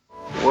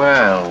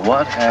Well,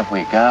 what have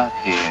we got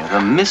here?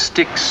 The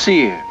Mystic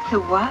Seer. The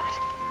what?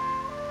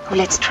 Well,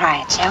 let's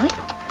try it, shall we?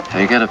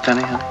 Have you got a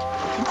penny, honey?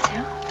 I think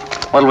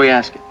so. What'll we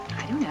ask it?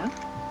 I don't know.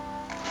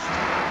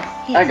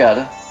 Here. I got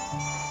it.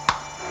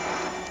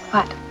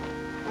 What?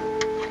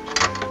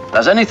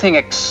 Does anything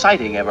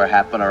exciting ever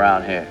happen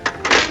around here?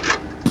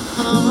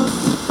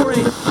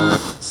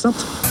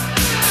 Something.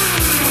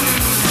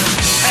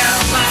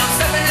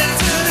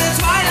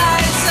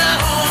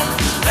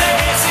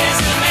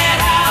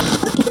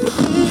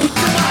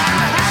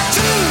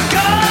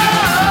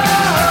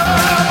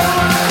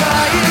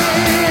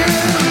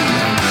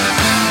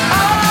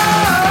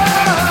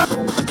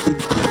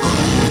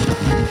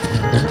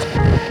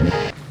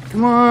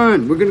 Come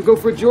on, we're gonna go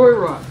for a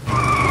joyride.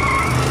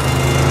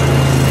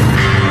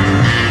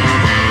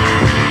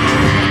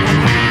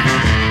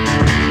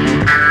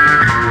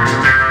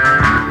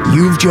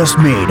 You've just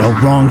made a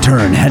wrong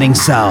turn heading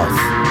south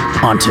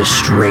onto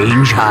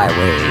strange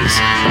highways.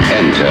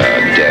 Enter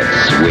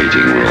Death's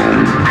waiting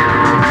room,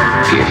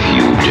 if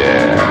you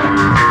dare.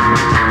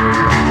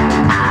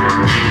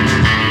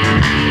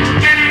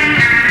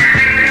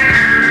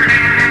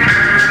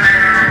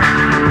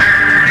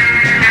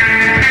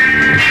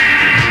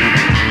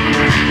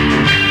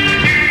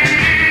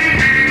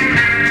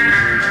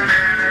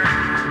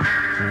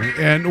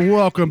 And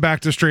welcome back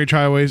to Strange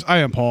Highways. I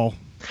am Paul.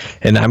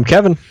 And I'm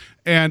Kevin.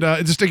 And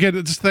just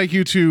thank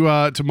you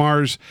to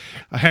Mars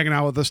hanging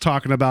out with us,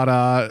 talking about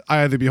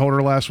Eye of the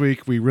Beholder last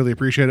week. We really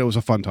appreciate it. It was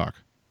a fun talk.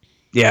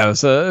 Yeah, it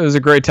was a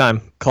great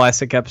time.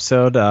 Classic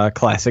episode,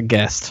 classic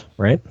guest,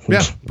 right?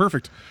 Yeah,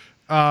 perfect.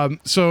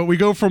 So we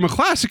go from a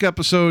classic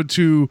episode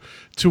to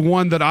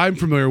one that I'm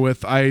familiar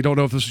with. I don't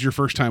know if this is your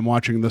first time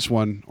watching this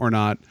one or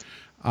not.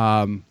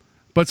 But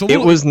it's a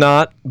little. It was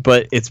not,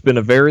 but it's been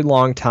a very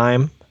long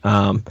time.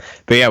 But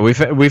yeah,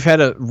 we've had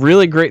a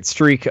really great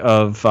streak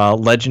of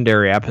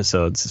legendary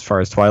episodes as far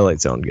as Twilight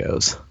Zone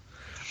goes.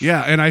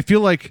 Yeah, and I feel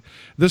like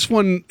this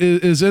one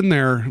is in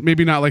there,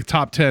 maybe not like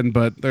top 10,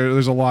 but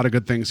there's a lot of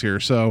good things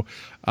here. So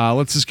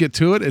let's just get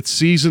to it. It's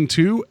season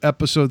 2,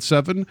 episode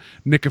 7,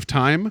 Nick of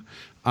Time.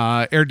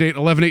 Air date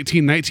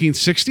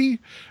 11/18/1960.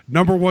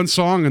 Number 1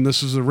 song, and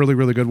this is a really,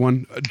 really good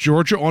one,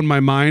 Georgia on My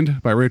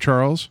Mind by Ray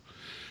Charles.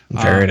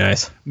 Very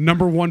nice.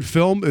 Number 1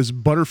 film is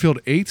Butterfield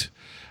 8.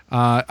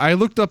 I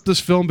looked up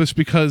this film just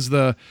because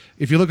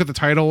if you look at the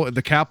title,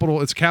 the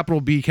capital, it's capital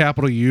B,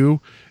 capital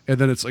U, and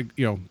then it's like,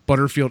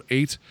 Butterfield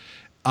 8.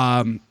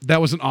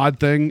 That was an odd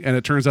thing, and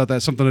it turns out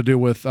that's something to do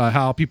with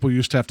how people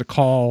used to have to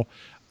call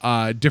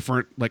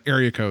different like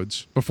area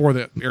codes before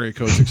the area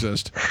codes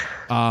exist.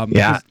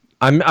 Yeah,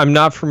 I'm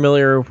not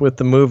familiar with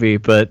the movie,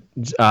 but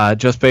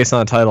just based on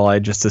the title, I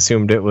just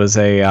assumed it was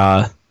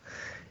a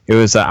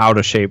out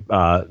of shape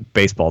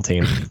baseball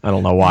team. I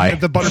don't know why.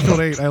 The Butterfield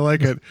 8, I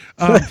like it.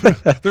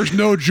 There's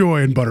no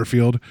joy in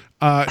Butterfield.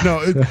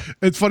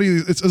 It's funny.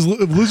 It's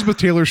Elizabeth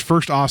Taylor's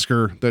first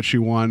Oscar that she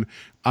won.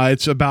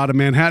 It's about a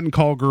Manhattan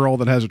call girl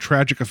that has a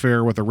tragic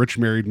affair with a rich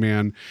married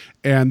man,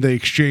 and they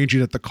exchange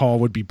it at the call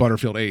would be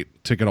Butterfield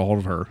 8 to get a hold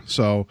of her.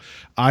 So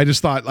I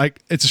just thought,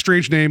 like, it's a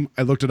strange name.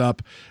 I looked it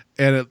up,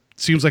 and it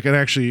seems like an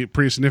actually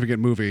pretty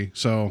significant movie.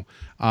 So,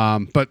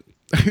 but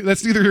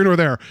that's neither here nor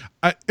there.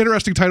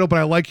 Interesting title, but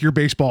I like your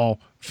baseball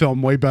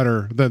film way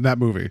better than that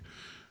movie.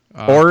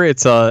 Or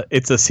it's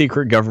a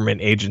secret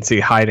government agency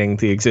hiding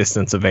the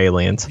existence of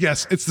aliens.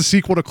 Yes, it's the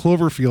sequel to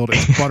Cloverfield.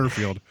 It's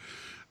Butterfield.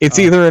 It's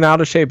either an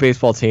out of shape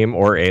baseball team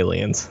or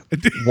aliens.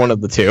 One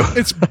of the two.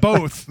 It's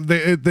both.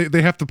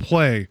 They have to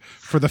play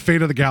for the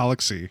fate of the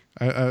galaxy.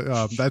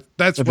 That's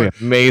That'd be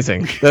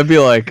amazing. That'd be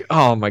like,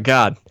 oh my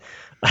god.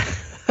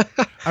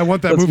 I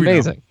want that That's movie.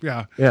 Amazing.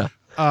 Now. Yeah.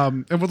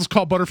 And we'll just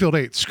call it Butterfield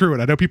 8. Screw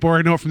it. I know people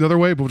already know it from the other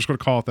way, but we're just going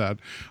to call it that.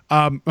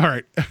 All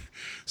right.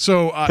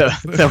 So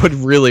that would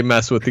really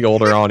mess with the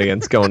older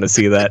audience going to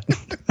see that.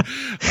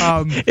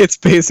 It's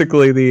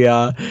basically the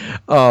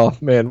oh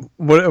man,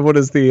 what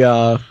is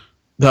the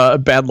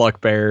Bad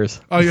Luck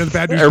Bears? Oh yeah, the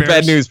Bad News or Bears.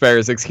 Bad News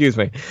Bears. Excuse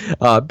me.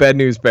 Bad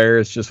News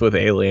Bears, just with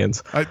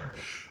aliens.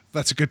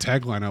 That's a good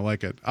tagline. I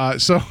like it.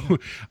 So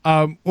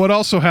what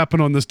also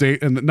happened on this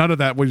date, and none of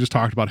that we just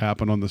talked about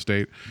happened on this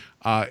date,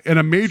 in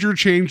a major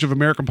change of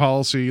American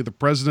policy, the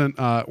president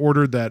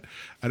ordered that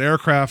an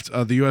aircraft,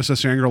 the USS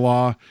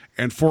Shangri-La,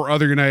 and 4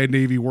 other United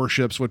Navy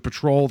warships would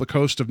patrol the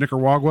coast of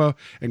Nicaragua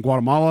and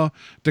Guatemala,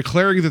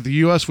 declaring that the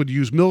U.S. would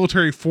use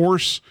military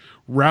force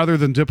rather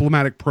than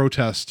diplomatic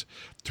protest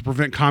to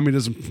prevent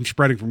communism from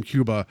spreading from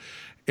Cuba.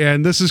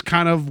 And this is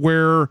kind of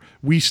where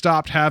we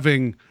stopped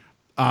having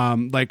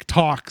like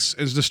talks,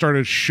 as just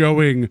started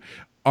showing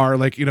our,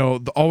 like,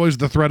 always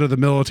the threat of the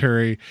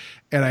military.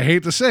 And I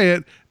hate to say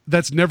it,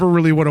 that's never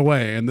really went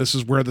away. And this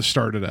is where this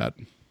started at.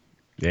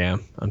 Yeah,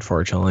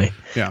 unfortunately.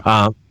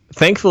 Yeah.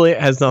 Thankfully, it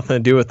has nothing to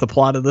do with the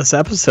plot of this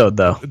episode,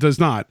 though. It does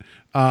not.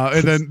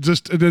 And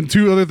then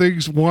 2 other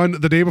things.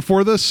 One, the day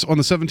before this, on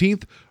the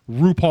 17th,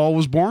 RuPaul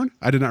was born.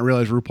 I did not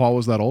realize RuPaul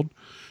was that old.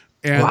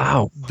 And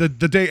wow. The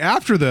day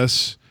after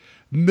this,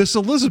 Miss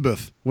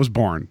Elizabeth was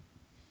born.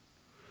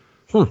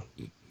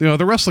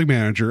 The wrestling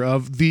manager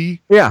of the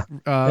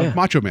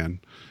Macho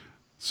Man.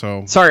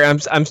 So Sorry,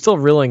 I'm still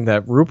reeling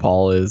that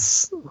RuPaul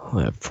is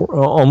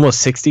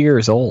almost 60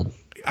 years old.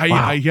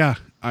 I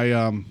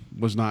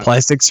was not.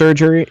 Plastic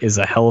surgery is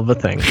a hell of a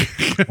thing.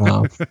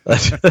 Wow.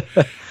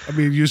 I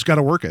mean, you just got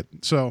to work it.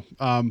 So,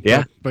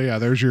 Yeah. But yeah,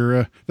 there's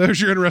your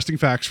interesting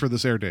facts for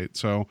this air date.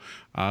 So,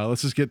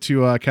 let's just get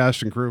to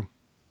cast and crew.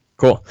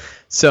 Cool.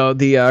 So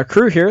the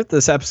crew here,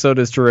 this episode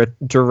is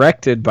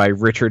directed by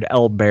Richard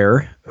L.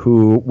 Baer,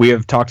 who we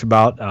have talked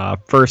about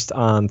first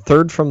on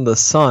Third from the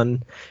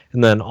Sun,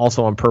 and then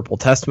also on Purple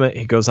Testament.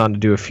 He goes on to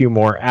do a few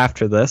more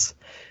after this.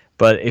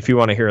 But if you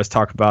want to hear us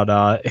talk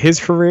about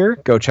his career,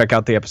 go check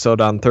out the episode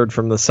on Third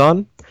from the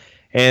Sun.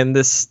 And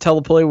this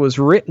teleplay was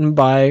written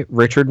by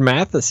Richard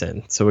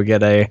Matheson. So we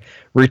get a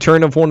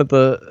return of one of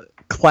the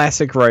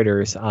classic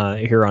writers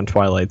here on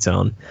Twilight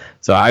Zone.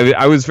 So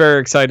I was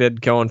very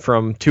excited going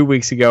from 2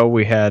 weeks ago.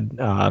 We had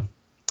a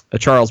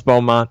Charles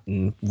Beaumont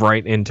and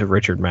right into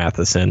Richard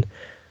Matheson.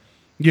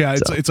 Yeah,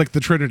 it's like the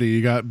Trinity.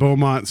 You got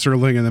Beaumont,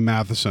 Serling, and then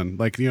Matheson.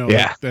 Like, you know,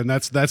 Yeah. and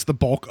that's the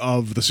bulk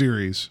of the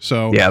series.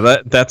 So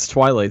Yeah, that's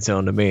Twilight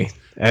Zone to me.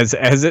 As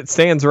it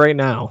stands right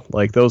now,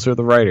 like those are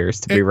the writers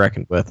to be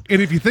reckoned with.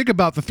 And if you think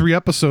about the 3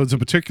 episodes in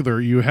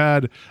particular, you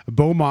had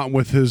Beaumont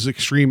with his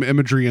extreme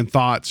imagery and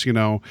thoughts, you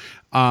know,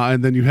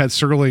 and then you had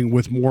Serling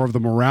with more of the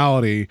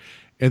morality,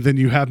 and then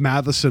you have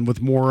Matheson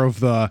with more of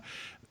the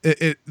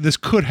this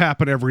could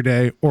happen every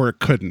day or it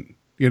couldn't,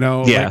 you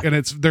know. Yeah. Like,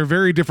 and they're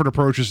very different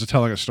approaches to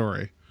telling a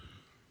story.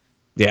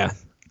 Yeah.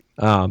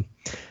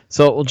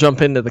 So we'll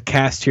jump into the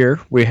cast here.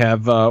 We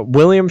have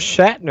William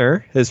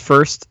Shatner, his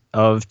first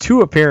of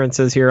 2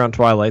 appearances here on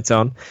Twilight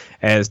Zone,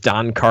 as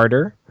Don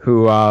Carter,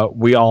 who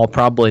we all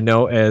probably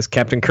know as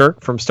Captain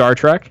Kirk from Star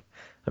Trek.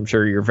 I'm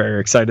sure you're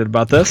very excited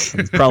about this.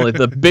 It's probably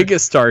the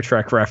biggest Star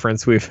Trek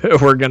reference we're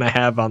going to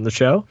have on the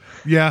show.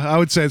 Yeah, I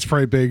would say it's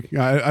probably big.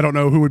 I don't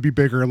know who would be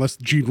bigger unless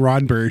Gene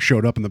Roddenberry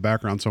showed up in the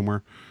background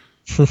somewhere.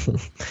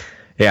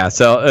 Yeah,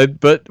 so,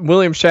 but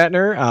William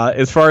Shatner,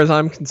 as far as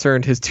I'm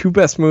concerned, his 2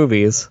 best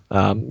movies,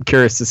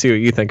 curious to see what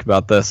you think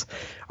about this,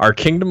 are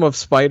Kingdom of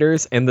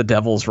Spiders and The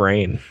Devil's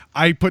Reign.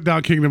 I put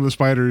down Kingdom of the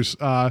Spiders.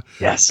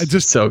 Yes, it's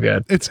just so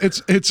good.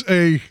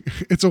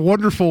 It's a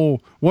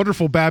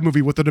wonderful bad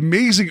movie with an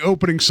amazing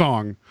opening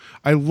song.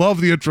 I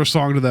love the intro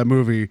song to that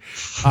movie,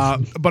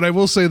 but I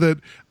will say that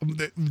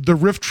the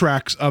riff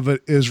tracks of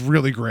it is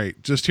really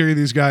great. Just hearing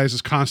these guys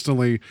just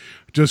constantly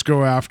just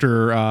go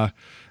after him,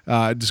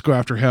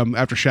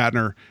 after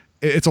Shatner.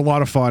 It's a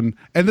lot of fun,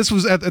 and this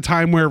was at a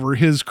time where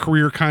his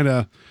career kind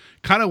of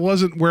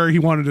wasn't where he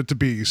wanted it to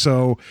be.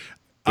 So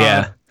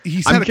yeah,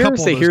 he's I'm had a couple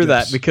curious of to those hear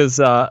that dips. because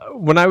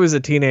when I was a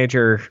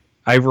teenager,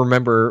 I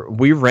remember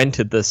we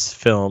rented this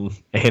film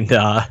and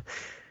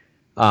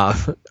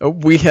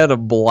we had a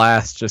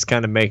blast just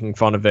kind of making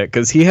fun of it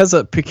because he has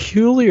a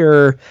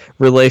peculiar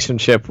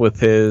relationship with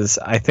his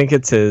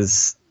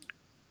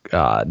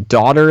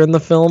daughter in the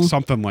film.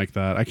 Something like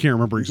that. I can't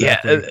remember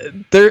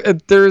exactly. Yeah,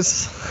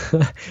 there's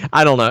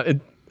I don't know.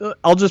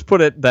 I'll just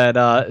put it that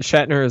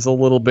Shatner is a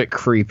little bit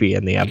creepy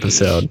in the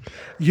episode.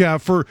 Yeah,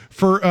 for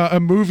a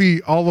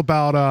movie all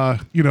about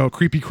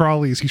creepy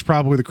crawlies, he's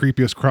probably the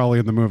creepiest crawly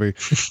in the movie.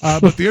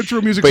 But the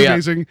intro music's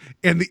amazing,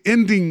 and the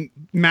ending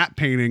matte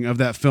painting of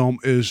that film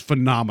is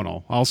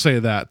phenomenal. I'll say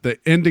that the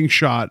ending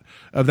shot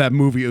of that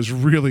movie is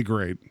really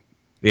great.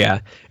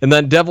 Yeah, and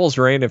then Devil's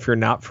Reign, if you're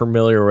not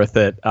familiar with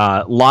it,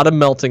 a lot of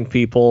melting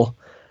people.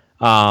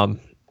 Oh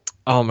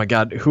my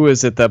God, who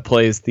is it that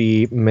plays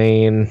the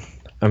main?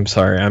 I'm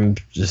sorry, it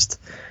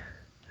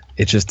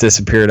just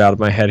disappeared out of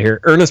my head here.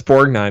 Ernest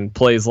Borgnine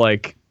plays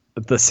like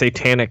the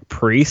satanic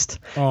priest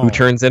who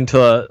turns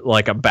into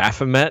like a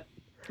Baphomet.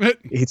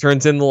 He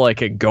turns into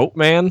like a goat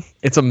man.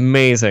 It's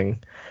amazing.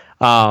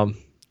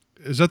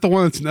 Is that the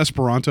one that's in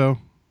Esperanto?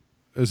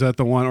 Is that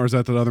the one, or is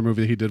that the other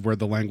movie he did where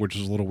the language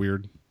is a little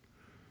weird?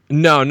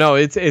 No,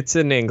 it's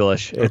in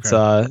English. Okay.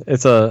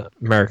 It's a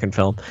American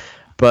film,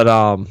 but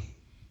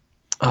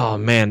oh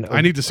man,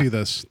 I need to see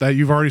this. That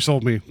you've already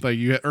sold me. That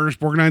you get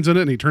Ernest Borgnine's in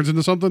it and he turns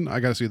into something. I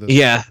gotta see this.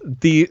 Yeah,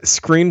 the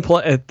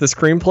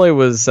screenplay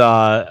was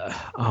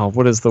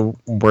what is the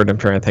word I'm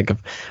trying to think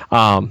of?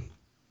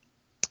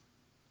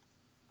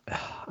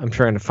 I'm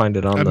trying to find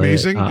it on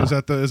amazing. the Is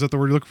that the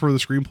word you're looking for? The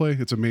screenplay?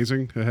 It's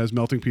amazing. It has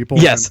melting people.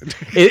 Yes,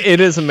 it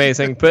is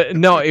amazing. But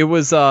no, it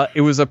was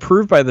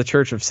approved by the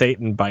Church of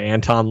Satan by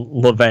Anton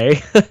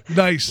LaVey.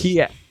 Nice.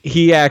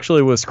 He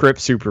actually was script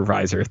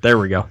supervisor. There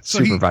we go.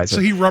 Supervisor.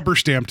 So he rubber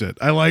stamped it.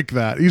 I like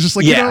that. He's just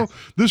like,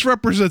 this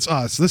represents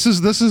us. This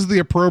is the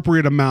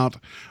appropriate amount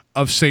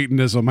of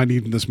Satanism I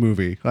need in this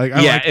movie. Like,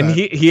 I like and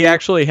that. he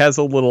actually has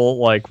a little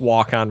like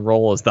walk on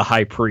role as the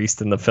high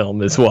priest in the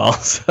film as well.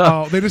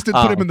 So, they just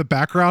didn't put him in the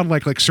background,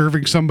 like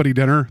serving somebody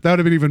dinner. That would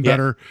have been even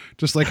better.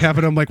 Just like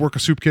having him like work a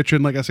soup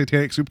kitchen, like a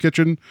satanic soup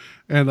kitchen,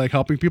 and like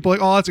helping people.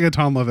 Like, oh, that's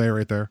Anton LaVey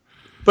right there.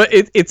 But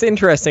it's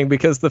interesting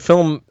because the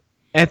film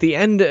at the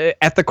end,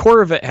 at the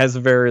core of it, has a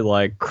very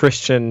like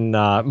Christian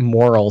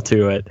moral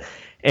to it,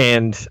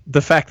 and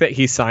the fact that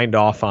he signed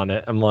off on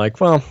it, I'm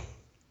like, well,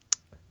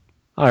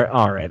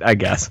 all right, I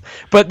guess.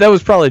 But that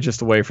was probably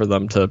just a way for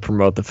them to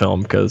promote the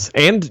film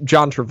and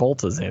John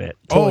Travolta's in it.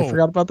 Totally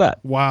forgot about that.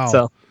 Wow.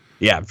 So,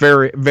 yeah,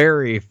 very,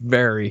 very,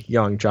 very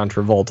young John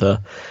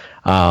Travolta.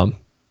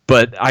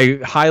 But I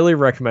highly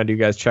recommend you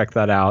guys check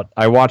that out.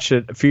 I watched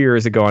it a few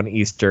years ago on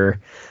Easter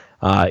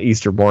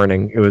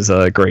morning. It was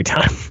a great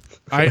time.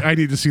 I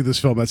need to see this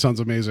film. That sounds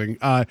amazing.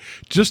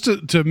 Just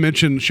to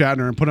mention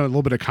Shatner and put a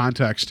little bit of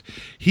context,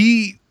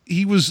 he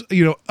was,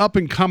 up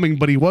and coming,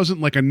 but he wasn't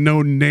like a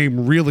known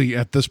name really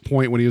at this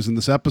point when he was in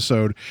this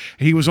episode.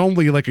 He was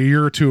only like a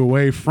year or two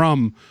away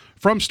from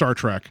Star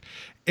Trek.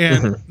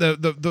 And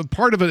the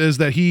part of it is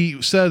that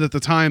he said at the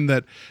time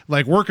that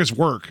like work is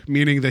work,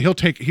 meaning that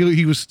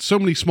he was so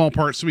many small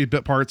parts, so many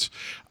bit parts.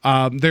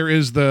 There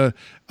is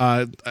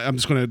I'm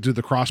just going to do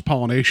the cross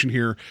pollination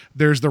here.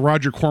 There's the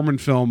Roger Corman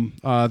film,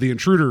 The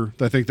Intruder.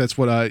 I think that's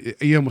what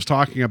Ian was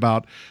talking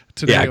about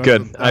today. Yeah,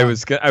 good. I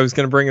was going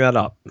to bring that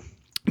up.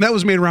 That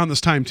was made around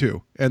this time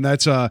too, and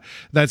that's Ian's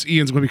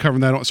going to be covering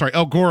that. Sorry,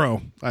 El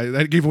Goro.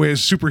 That gave away his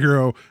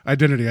superhero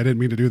identity. I didn't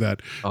mean to do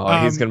that.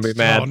 Oh, he's going to be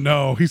mad. Oh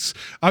no, I'm just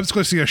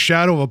going to see a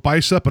shadow of a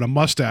bicep and a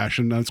mustache,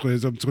 and I'm just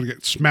going to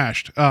get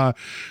smashed. I'm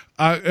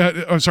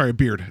sorry, a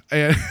beard.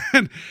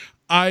 And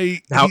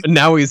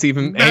now he's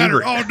even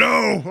angry. Oh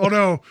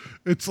no!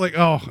 It's like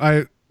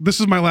this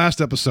is my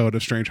last episode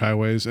of Strange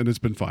Highways, and it's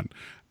been fun.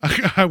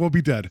 I will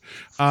be dead.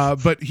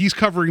 But he's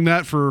covering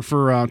that for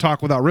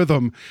Talk Without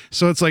Rhythm.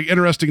 So it's like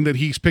interesting that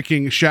he's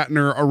picking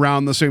Shatner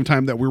around the same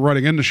time that we're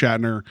running into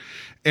Shatner.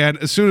 And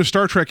as soon as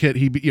Star Trek hit,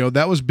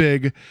 that was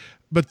big.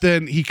 But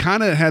then he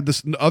kind of had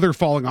this other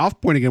falling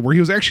off point again, where he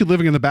was actually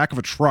living in the back of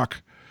a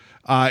truck.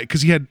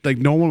 Because he had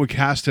no one would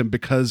cast him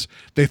because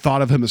they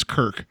thought of him as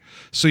Kirk.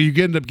 So you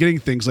end up getting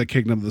things like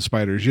Kingdom of the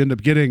Spiders. You end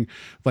up getting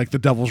like The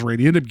Devil's Reign.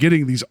 You end up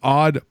getting these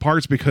odd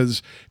parts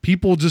because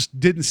people just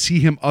didn't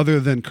see him other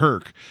than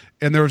Kirk,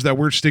 and there was that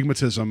weird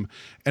stigmatism.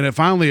 And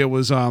it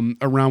was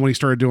around when he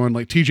started doing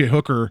like T.J.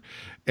 Hooker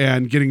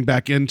and getting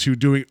back into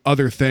doing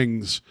other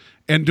things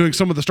and doing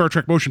some of the Star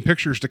Trek motion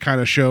pictures to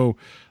kind of show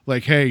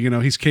like, hey,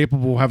 he's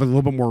capable of having a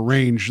little bit more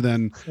range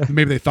than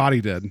maybe they thought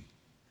he did.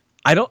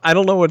 I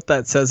don't know what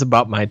that says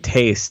about my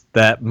taste,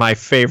 that my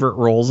favorite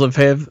roles of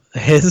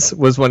his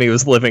was when he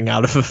was living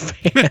out of a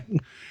van.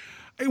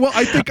 Well,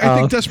 I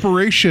think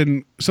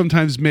desperation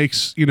sometimes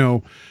makes,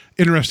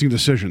 interesting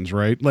decisions,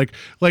 right?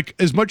 Like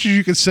as much as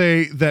you could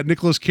say that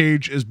Nicolas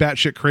Cage is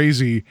batshit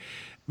crazy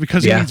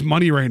because he needs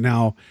money right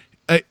now,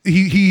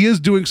 he is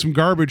doing some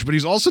garbage, but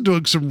he's also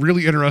doing some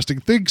really interesting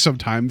things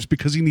sometimes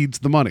because he needs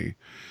the money.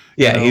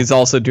 Yeah, he's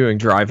also doing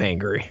Drive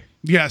Angry.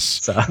 Yes,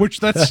 so. Which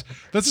that's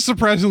a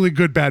surprisingly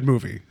good bad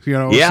movie,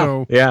 Yeah,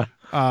 so, yeah.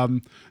 I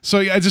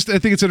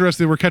think it's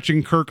interesting we're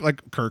catching Kirk.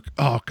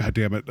 Oh god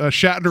damn it,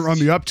 Shatner on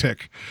the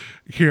uptick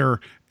here,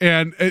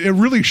 and it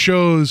really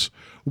shows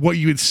what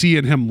you would see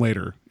in him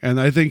later. And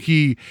I think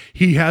he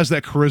has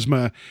that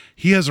charisma.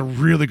 He has a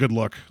really good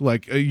look.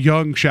 Like a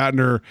young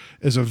Shatner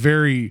is a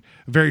very,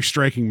 very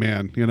striking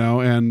man,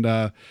 And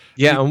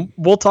and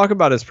we'll talk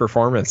about his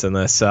performance in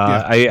this.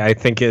 I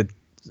think it.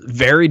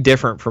 Very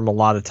different from a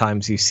lot of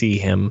times you see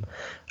him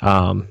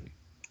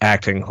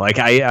acting. Like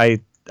I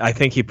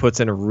think he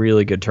puts in a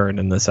really good turn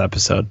in this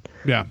episode.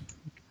 Yeah.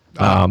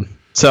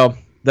 So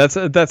that's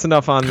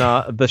enough on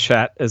the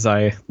Shat, as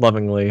I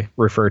lovingly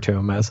refer to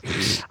him as.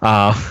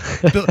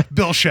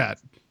 Bill Shat.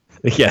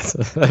 Yes,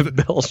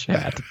 Bill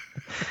Shat.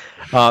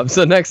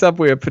 So next up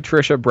we have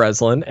Patricia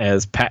Breslin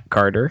as Pat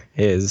Carter,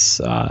 his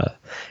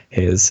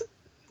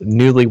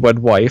newlywed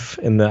wife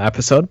in the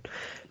episode.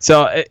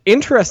 So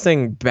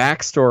interesting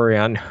backstory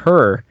on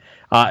her,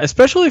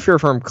 especially if you're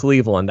from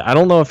Cleveland. I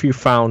don't know if you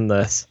found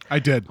this. I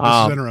did. This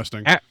is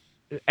interesting.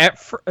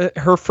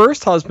 Her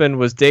first husband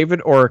was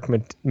David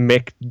Orrick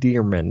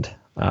McDiarmid,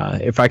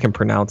 if I can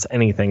pronounce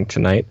anything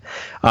tonight,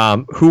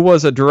 who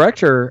was a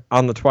director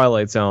on The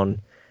Twilight Zone,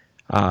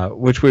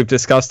 which we've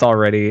discussed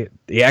already,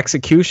 The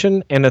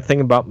Execution, and A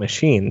Thing About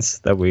Machines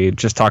that we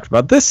just talked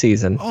about this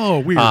season. Oh,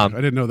 weird. I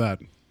didn't know that.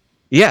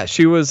 Yeah,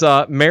 she was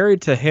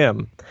married to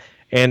him,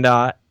 and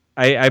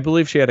I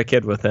believe she had a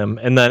kid with him,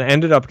 and then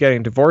ended up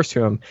getting divorced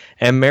to him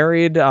and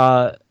married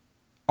Art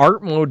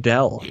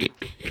Modell,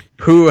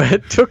 who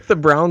took the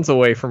Browns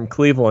away from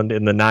Cleveland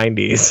in the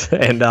 90s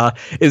and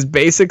is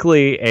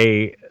basically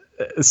a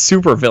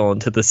supervillain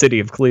to the city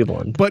of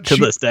Cleveland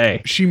this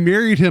day. She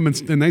married him in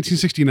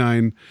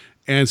 1969,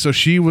 and so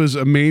she was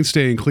a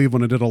mainstay in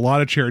Cleveland and did a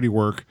lot of charity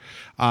work.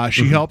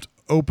 She helped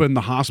open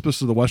the Hospice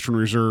of the Western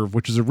Reserve,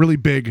 which is a really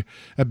big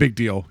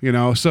deal,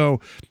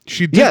 So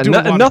she did do a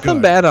lot nothing of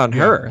good. Bad on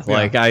her. Yeah.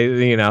 Like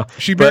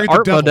she married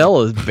Art the devil.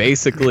 Modell is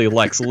basically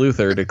Lex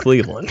Luthor to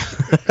Cleveland.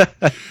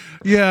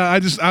 Yeah,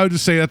 I would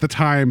just say at the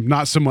time,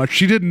 not so much.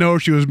 She didn't know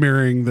she was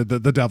marrying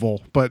the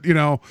devil, but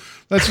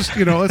that's just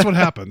that's what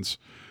happens.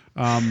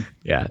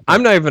 Yeah,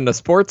 I'm not even a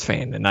sports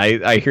fan, and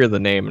I hear the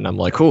name, and I'm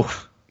like, ooh.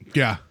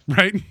 Yeah,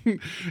 right.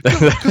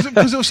 Because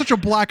it was such a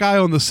black eye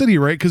on the city,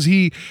 right? Because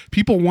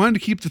people wanted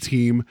to keep the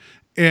team,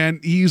 and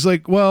he's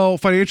like, well,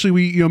 financially,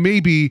 we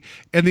maybe.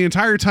 And the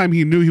entire time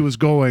he knew he was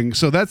going.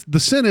 So that's the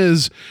sin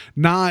is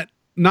not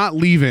not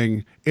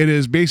leaving. It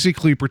is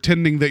basically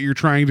pretending that you're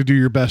trying to do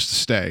your best to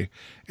stay.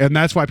 And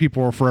that's why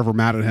people are forever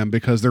mad at him,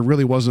 because there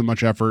really wasn't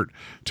much effort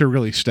to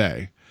really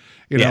stay.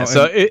 You know,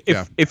 So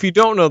and- if you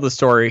don't know the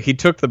story, he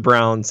took the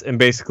Browns and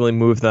basically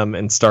moved them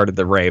and started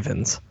the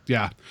Ravens.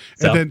 yeah.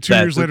 So And then 2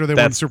 years later, they won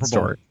the that's Super the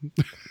Bowl.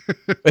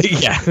 story.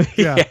 Yeah.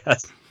 Yeah.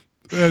 Yes.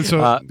 And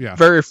so, yeah.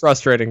 Very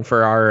frustrating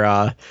for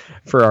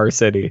our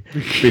city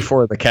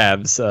before the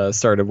Cavs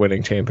started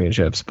winning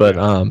championships. But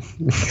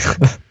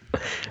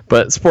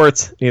but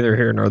sports, neither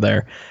here nor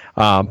there.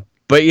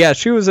 But yeah,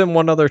 she was in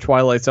one other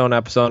Twilight Zone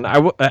episode.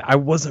 I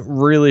wasn't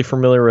really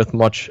familiar with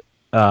much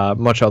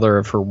other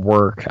of her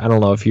work. I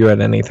don't know if you had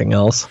anything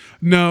else.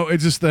 No,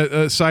 it's just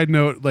that side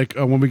note, like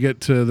when we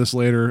get to this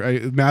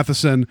later,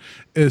 Matheson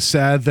is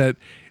sad that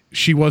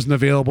she wasn't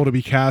available to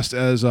be cast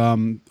as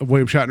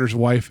William Shatner's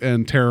wife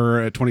in Terror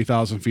at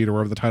 20,000 Feet, or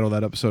whatever the title of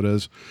that episode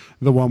is,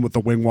 the one with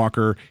the wing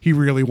walker. He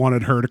really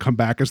wanted her to come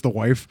back as the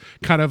wife,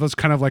 kind of as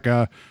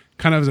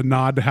a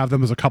nod to have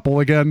them as a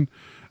couple again.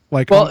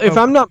 Like, Well, if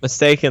I'm not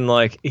mistaken,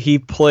 like he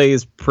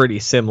plays pretty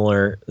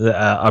similar,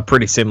 a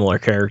pretty similar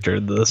character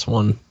to this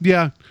one.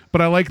 yeah,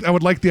 but I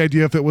would like the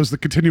idea if it was the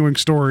continuing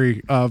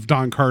story of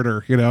Don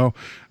Carter, you know,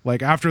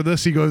 like after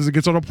this he goes and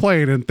gets on a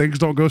plane and things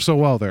don't go so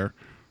well there.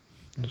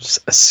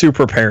 Just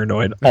super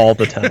paranoid all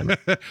the time.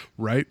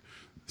 Right.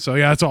 So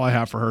yeah, that's all I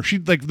have for her. She,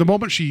 like, the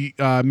moment she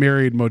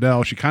married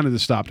Modell, she kind of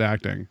just stopped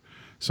acting.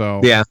 So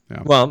Yeah.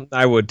 Well,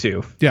 I would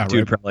too. Yeah, Dude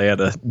right. probably had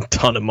a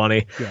ton of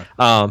money.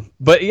 Yeah.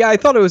 But yeah, I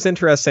thought it was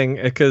interesting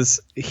because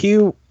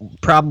he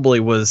probably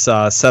was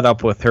set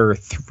up with her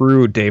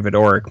through David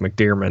Orick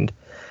McDiarmid,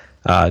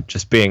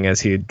 just being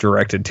as he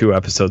directed 2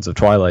 episodes of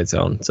Twilight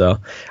Zone. So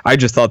I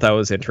just thought that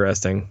was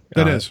interesting.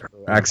 That is. Her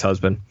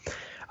ex-husband.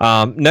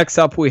 Next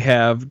up, we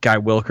have Guy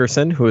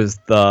Wilkerson, who is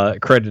the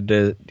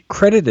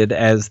credited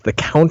as the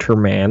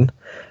Counterman.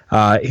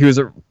 He was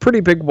a pretty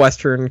big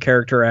Western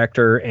character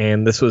actor,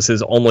 and this was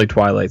his only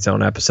Twilight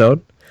Zone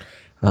episode.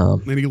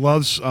 And he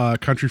loves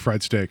country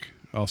fried steak.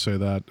 I'll say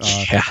that.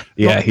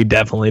 He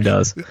definitely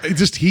does.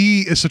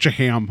 He is such a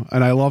ham,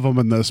 and I love him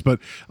in this. But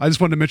I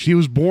just wanted to mention he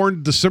was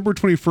born December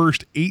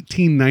 21st,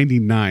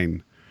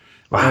 1899.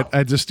 Wow.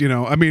 I just,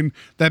 I mean,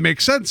 that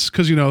makes sense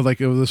because, like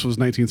this was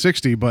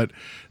 1960, but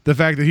the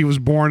fact that he was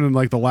born in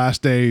like the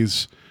last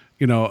days,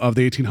 of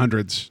the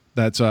 1800s,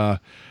 that's, and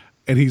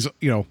he's,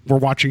 we're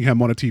watching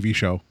him on a TV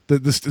show.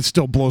 It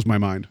still blows my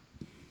mind.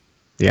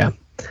 Yeah.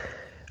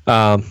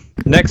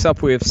 Next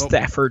up, we have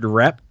Stafford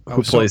Rep,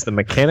 who plays the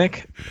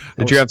mechanic.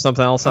 Did you have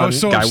something else on I was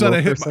so Guy upset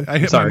Wilkerson? I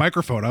hit Sorry. my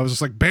microphone. I was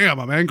just like, bam,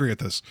 I'm angry at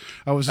this.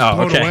 I was just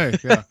blown away.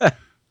 Yeah.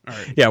 All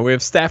right. Yeah, we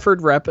have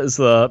Stafford Rep as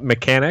the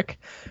mechanic,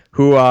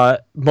 who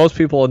most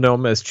people know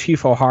him as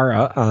Chief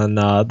O'Hara on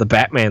the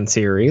Batman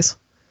series.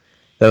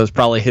 That was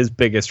probably his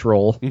biggest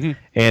role. Mm-hmm.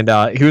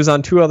 And he was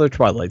on 2 other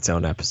Twilight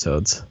Zone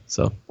episodes.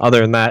 So other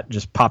than that,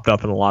 just popped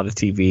up in a lot of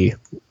TV,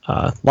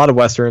 a lot of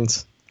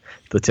Westerns,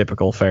 the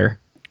typical fare.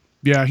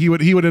 Yeah, he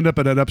would end up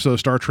in an episode of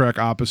Star Trek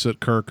opposite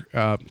Kirk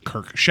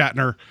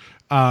Shatner.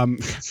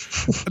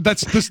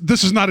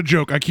 This is not a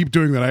joke. I keep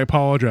doing that. I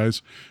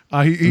apologize.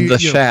 The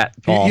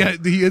Shat, Paul.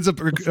 He ends up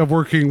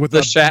working with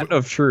The Shat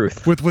of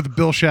Truth. with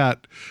Bill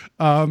Shat.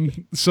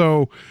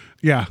 So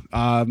yeah,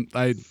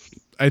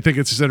 I think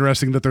it's just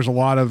interesting that there's a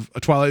lot of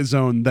Twilight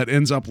Zone that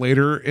ends up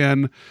later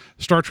in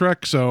Star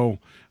Trek. So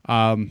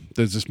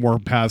there's just more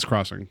paths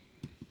crossing.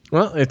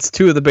 Well, it's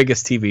 2 of the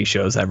biggest TV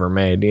shows ever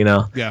made,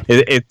 Yeah.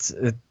 It's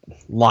a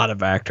lot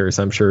of actors,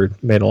 I'm sure,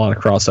 made a lot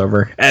of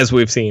crossover, as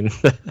we've seen.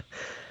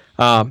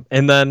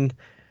 And then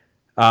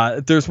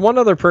there's one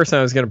other person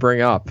I was going to bring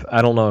up.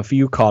 I don't know if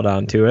you caught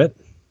on to it.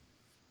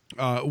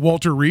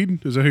 Walter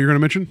Reed, is that who you're going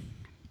to mention?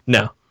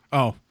 No.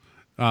 Oh,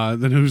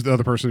 then who's the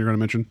other person you're going to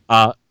mention?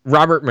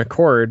 Robert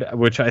McCord,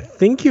 which I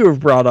think you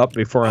have brought up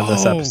before in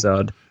this Oh,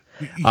 episode.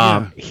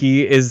 Yeah.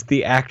 He is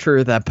the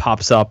actor that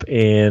pops up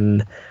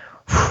in...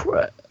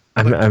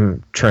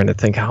 I'm trying to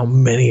think how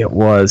many it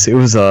was. He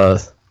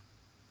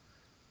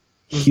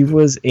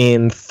was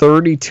in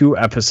 32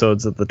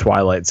 episodes of The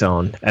Twilight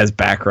Zone as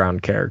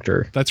background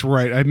character. That's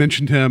right. I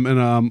mentioned him in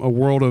A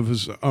World of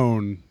His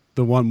Own,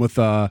 the one with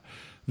the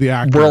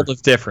actor. World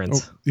of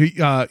Difference.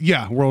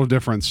 Yeah, World of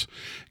Difference. 'Cause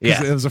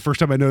Yeah. It was the first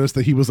time I noticed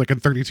that he was like in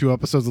 32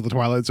 episodes of The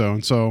Twilight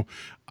Zone. So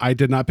I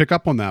did not pick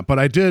up on that. But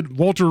I did.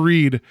 Walter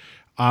Reed,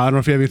 I don't know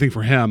if you have anything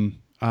for him.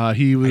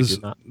 He was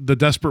do not. the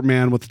desperate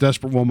man with the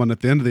desperate woman at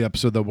the end of the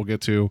episode that we'll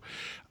get to.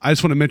 I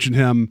just want to mention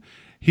him.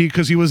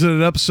 Because he was in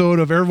an episode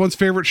of everyone's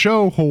favorite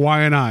show,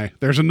 Hawaiian Eye.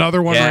 There's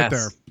another one right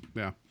there.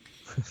 Yes.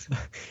 Yeah.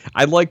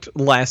 I liked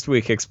last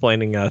week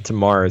explaining to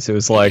Mars. It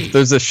was like,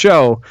 there's a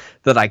show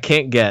that I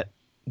can't get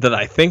that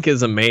I think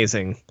is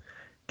amazing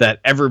that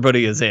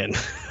everybody is in.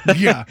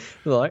 Yeah.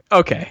 They're like,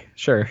 okay,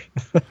 sure.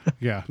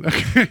 Yeah.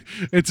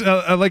 It's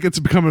like it's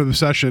become an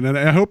obsession. And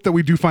I hope that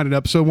we do find an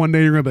episode one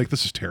day. You're going to be like,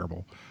 this is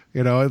terrible.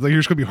 Like you're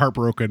just going to be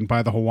heartbroken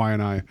by the Hawaiian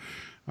Eye.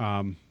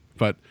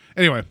 But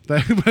anyway,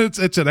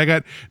 it's it. I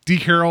got Dee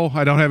Carroll.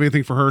 I don't have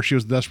anything for her. She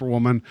was the desperate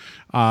woman.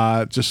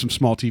 Just some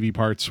small TV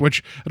parts,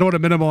 which I don't want to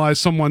minimize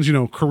someone's,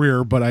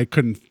 career, but I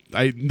couldn't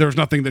there's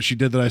nothing that she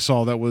did that I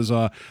saw that was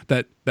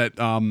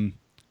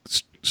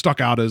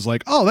stuck out as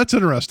like, oh, that's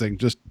interesting.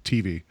 Just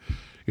TV,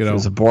 you know. She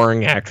was a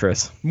boring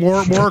actress.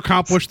 More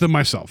accomplished than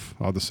myself.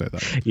 I'll just say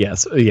that.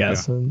 Yes. Yeah.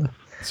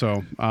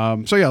 So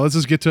yeah, let's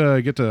just get to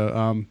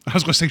I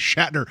was going to say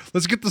Shatner.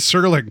 Let's get to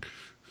Serling.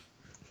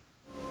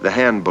 The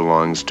hand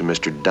belongs to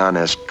Mr. Don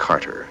S.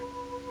 Carter,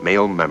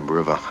 male member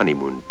of a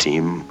honeymoon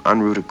team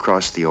en route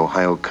across the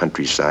Ohio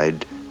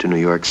countryside to New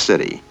York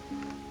City.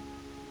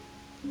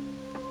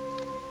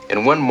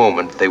 In one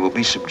moment, they will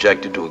be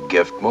subjected to a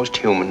gift most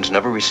humans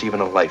never receive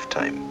in a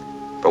lifetime.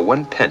 For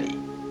 1 penny,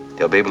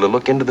 they'll be able to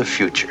look into the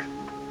future.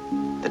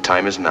 The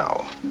time is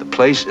now. The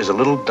place is a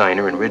little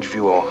diner in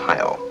Ridgeview,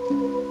 Ohio.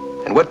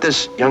 And what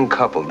this young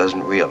couple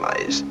doesn't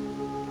realize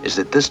is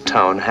that this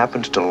town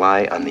happens to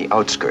lie on the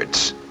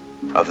outskirts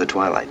of the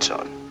Twilight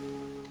Zone.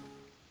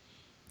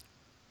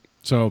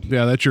 So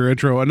yeah, that's your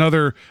intro.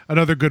 Another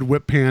good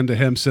whip pan to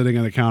him sitting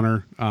on the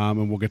counter,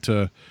 and we'll get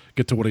to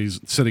what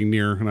he's sitting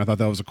near. And I thought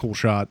that was a cool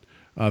shot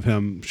of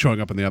him showing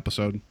up in the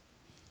episode.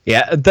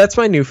 Yeah, that's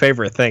my new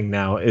favorite thing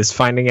now is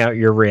finding out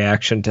your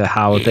reaction to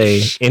how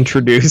they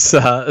introduce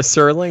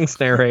Serling's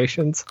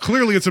narrations.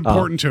 Clearly, it's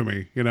important to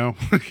me, you know.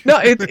 No,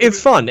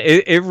 it's fun.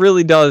 It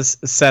really does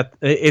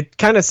it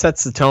kind of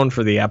sets the tone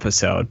for the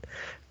episode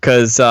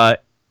because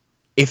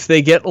if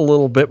they get a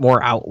little bit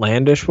more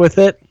outlandish with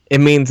it, it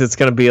means it's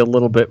going to be a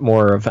little bit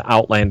more of an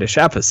outlandish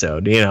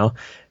episode, you know.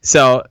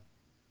 So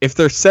if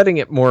they're setting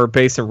it more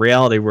based in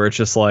reality where it's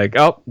just like,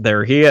 oh,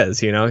 there he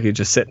is, you know, he's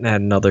just sitting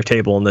at another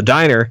table in the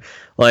diner,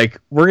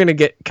 like we're going to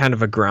get kind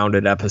of a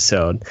grounded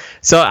episode.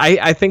 So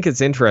I think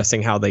it's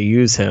interesting how they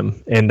use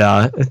him. And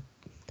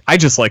I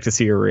just like to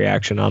see your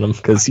reaction on him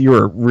because you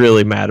were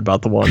really mad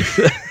about the one.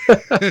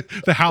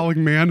 The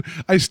howling man.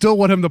 I still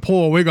want him to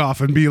pull a wig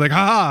off and be like,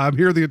 ha, I'm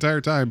here the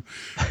entire time.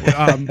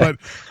 But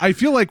I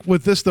feel like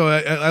with this, though,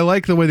 I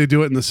like the way they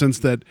do it in the sense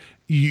that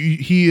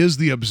he is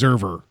the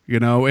observer, you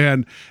know,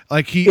 and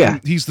like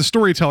he's the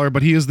storyteller,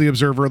 but he is the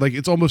observer. Like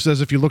it's almost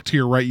as if you look to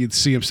your right, you'd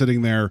see him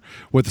sitting there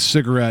with a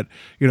cigarette,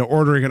 you know,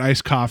 ordering an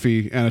iced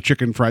coffee and a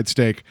chicken fried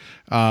steak,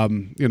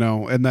 you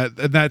know, and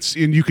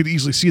you could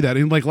easily see that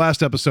in like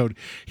last episode,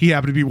 he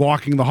happened to be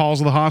walking the halls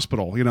of the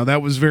hospital. You know,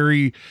 that was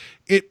very,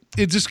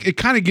 it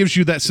kind of gives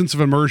you that sense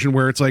of immersion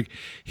where it's like,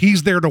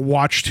 he's there to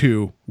watch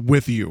too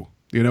with you,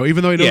 you know,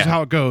 even though he knows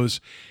how it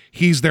goes,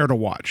 he's there to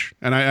watch.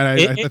 And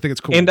I think it's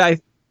cool. And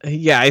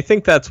I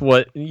think that's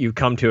what you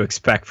come to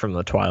expect from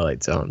the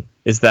Twilight Zone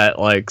is that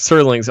like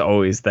Serling's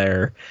always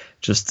there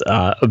just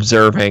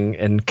observing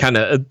and kind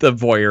of the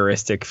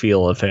voyeuristic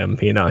feel of him.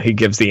 You know, he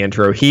gives the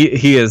intro.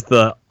 He is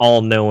the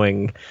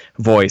all-knowing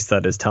voice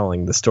that is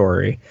telling the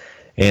story.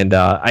 And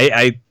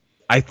I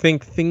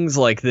think things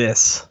like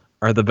this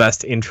are the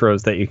best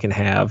intros that you can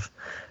have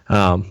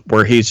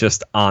where he's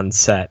just on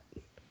set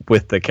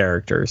with the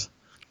characters.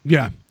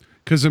 Yeah.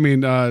 Because I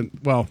mean,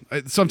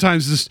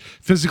 sometimes just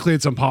physically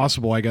it's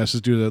impossible, I guess,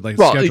 is due to like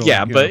scheduling.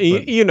 Yeah, but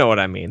you know what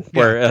I mean. Yeah.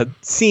 Where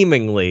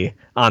seemingly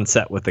on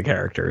set with the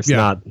characters,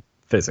 not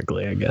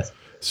physically, I guess.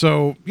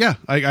 So yeah,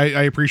 I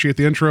appreciate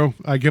the intro.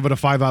 I give it a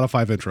 5 out of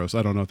 5 intros.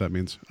 I don't know what that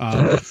means.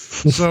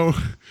 So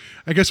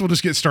I guess we'll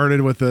just get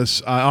started with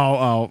this.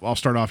 I'll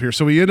start off here.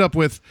 So we end up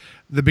with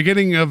the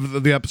beginning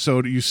of the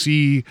episode. You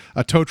see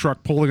a tow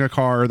truck pulling a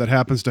car that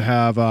happens to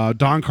have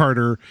Don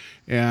Carter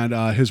and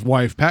his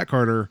wife Pat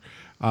Carter.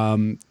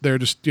 They're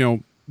just, you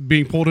know,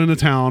 being pulled into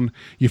town.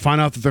 You find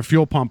out that their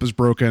fuel pump is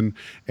broken,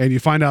 and you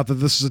find out that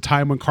this is a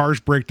time when cars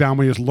break down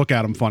when you just look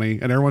at them funny,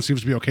 and everyone seems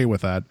to be okay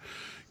with that.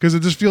 Because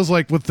it just feels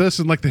like with this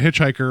and like the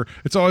Hitchhiker,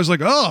 it's always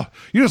like, oh,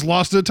 you just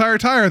lost an entire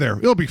tire there.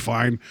 It'll be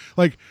fine.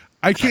 Like,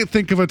 I can't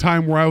think of a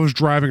time where I was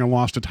driving and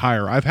lost a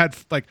tire. I've had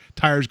like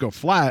tires go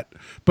flat,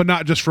 but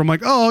not just from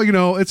like, oh, you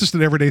know, it's just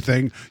an everyday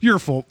thing. Your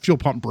fuel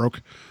pump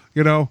broke,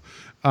 you know.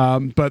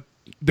 But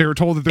they were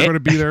told that they're going to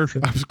be there.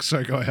 I'm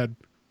sorry, go ahead.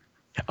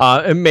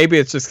 And maybe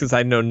it's just because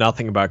I know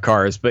nothing about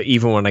cars, but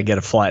even when I get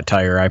a flat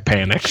tire, I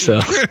panic. So,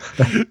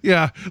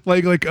 yeah,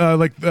 like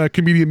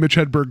comedian Mitch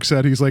Hedberg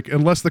said, he's like,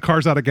 unless the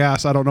car's out of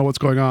gas, I don't know what's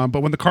going on.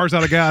 But when the car's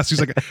out of gas,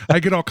 he's like, I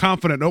get all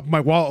confident and open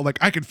my wallet, like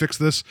I can fix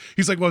this.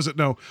 He's like, was it?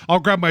 No, I'll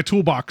grab my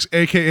toolbox,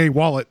 aka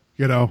wallet.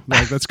 You know,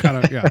 like that's kind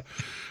of yeah.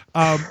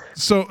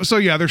 So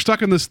yeah, they're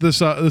stuck in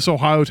this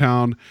Ohio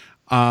town.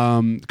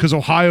 Because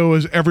Ohio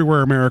is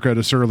everywhere America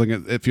to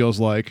Serling, it feels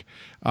like.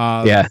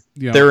 They're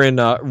in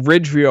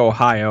Ridgeview,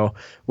 Ohio,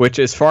 which,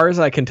 as far as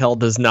I can tell,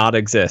 does not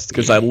exist.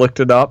 Because I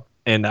looked it up,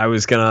 and I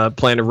was gonna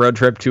plan a road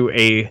trip to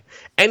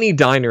any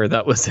diner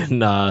that was in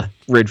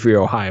Ridgeview,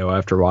 Ohio,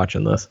 after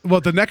watching this. Well,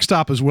 the next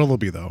stop is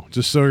Willoughby, though,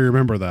 just so you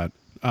remember that.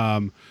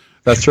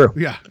 That's true.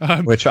 Yeah.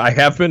 Which I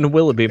have been to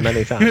Willoughby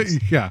many times.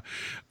 Yeah.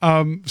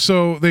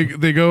 So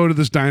they go to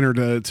this diner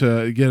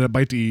to get a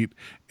bite to eat.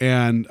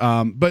 And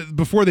but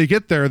before they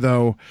get there,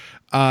 though,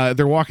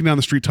 they're walking down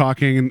the street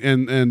talking,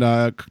 and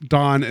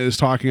Don is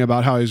talking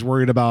about how he's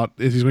worried about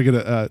if he's going to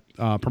get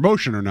a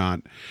promotion or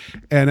not.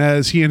 And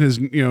as he and his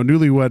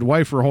newlywed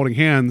wife are holding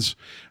hands,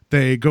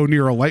 they go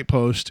near a light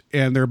post,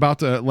 and they're about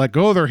to let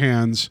go of their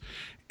hands.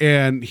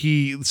 and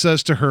he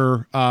says to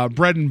her,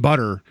 bread and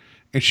butter,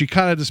 and she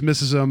kind of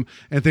dismisses him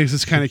and thinks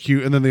it's kind of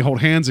cute, and then they hold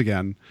hands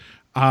again.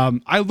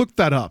 I looked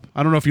that up.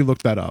 I don't know if you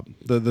looked that up.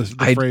 The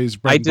phrase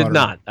bread I and did butter.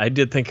 not. I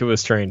did think it was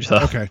strange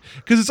though. Okay,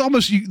 because it's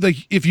almost like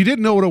if you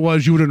didn't know what it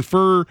was, you would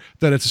infer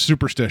that it's a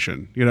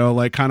superstition.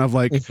 Like kind of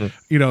like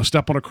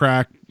step on a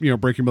crack,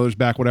 break your mother's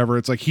back, whatever.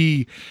 It's like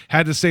he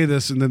had to say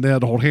this, and then they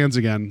had to hold hands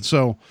again.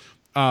 So,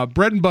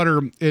 bread and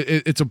butter,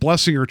 it's a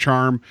blessing or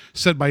charm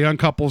said by young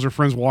couples or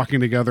friends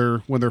walking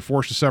together when they're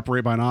forced to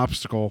separate by an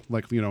obstacle,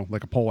 like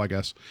a pole, I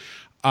guess.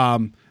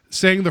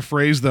 Saying the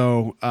phrase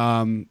though,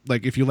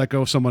 like if you let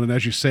go of someone and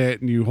as you say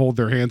it and you hold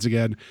their hands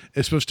again,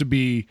 it's supposed to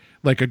be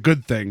like a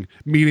good thing,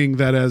 meaning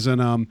that as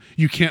in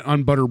you can't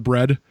unbutter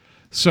bread,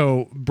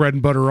 so bread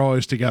and butter are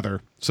always together.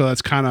 So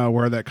that's kind of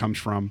where that comes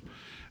from.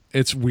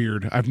 It's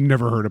weird. I've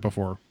never heard it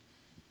before.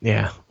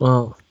 Yeah.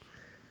 Well.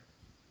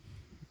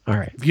 All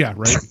right. Yeah.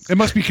 Right. It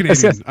must be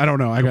Canadian. I don't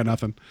know. I got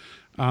nothing.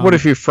 What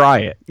if you fry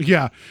it?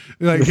 Yeah.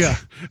 Yeah.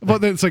 Well,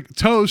 then it's like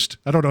toast.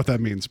 I don't know what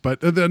that means,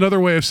 but another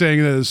way of saying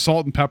it is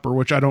salt and pepper,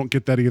 which I don't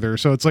get that either.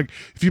 So it's like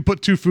if you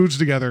put two foods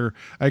together,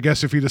 I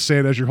guess if you just say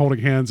it as you're holding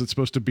hands, it's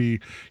supposed to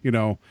be,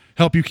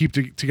 help you keep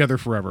together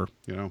forever,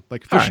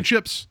 like fish and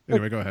chips.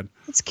 Anyway, go ahead.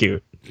 That's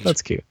cute.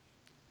 That's cute.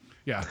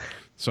 Yeah.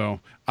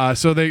 So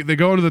they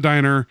go into the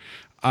diner,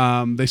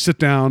 they sit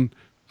down,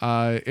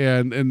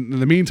 and in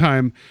the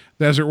meantime,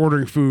 as they're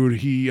ordering food,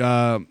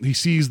 he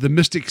sees the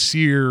Mystic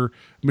Seer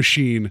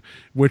machine,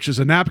 which is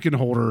a napkin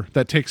holder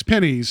that takes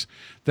pennies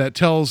that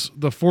tells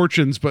the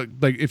fortunes, but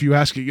like if you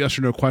ask it yes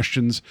or no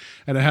questions,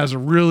 and it has a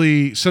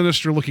really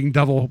sinister looking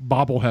devil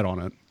bobblehead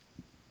on it.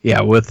 Yeah,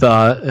 with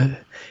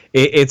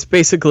it's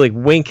basically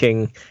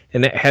winking,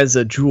 and it has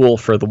a jewel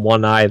for the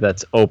one eye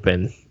that's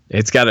open.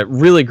 It's got a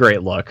really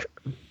great look.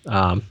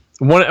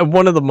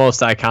 One of the most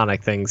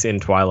iconic things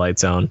in Twilight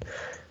Zone.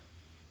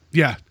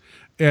 Yeah,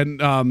 and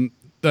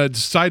the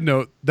side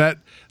note that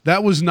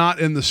was not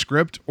in the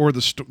script or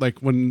like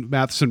when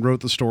Matheson wrote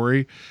the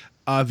story,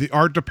 the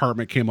art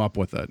department came up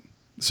with it.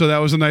 So that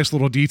was a nice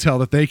little detail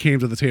that they came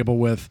to the table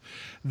with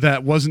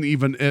that wasn't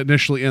even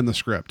initially in the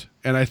script.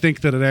 And I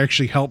think that it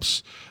actually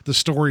helps the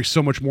story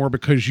so much more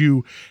because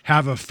you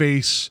have a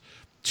face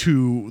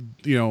to,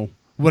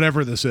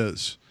 whatever this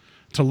is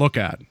to look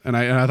at. And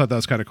I thought that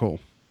was kind of cool.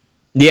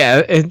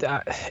 Yeah.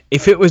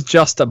 If it was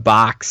just a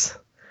box,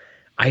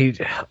 I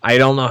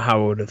don't know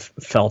how I would have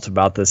felt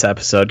about this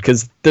episode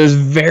because there's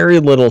very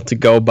little to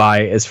go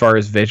by as far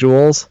as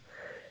visuals.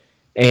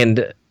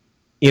 And,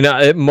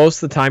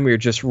 most of the time you're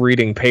just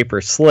reading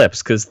paper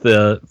slips because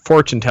the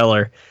fortune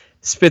teller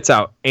spits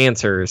out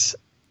answers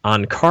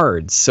on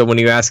cards. So when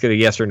you ask it a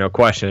yes or no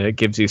question, it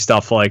gives you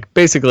stuff like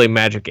basically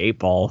Magic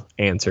 8-Ball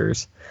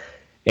answers.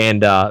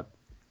 And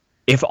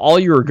if all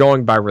you were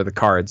going by were the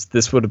cards,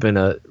 this would have been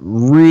a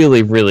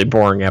really, really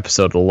boring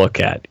episode to look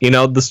at.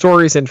 The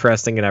story's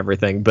interesting and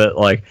everything, but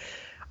like,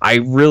 I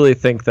really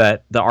think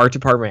that the art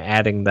department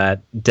adding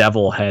that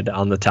devil head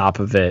on the top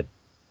of it,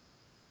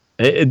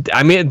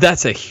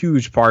 that's a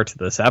huge part to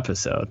this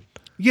episode.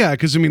 Yeah,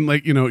 because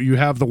you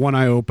have the one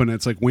eye open,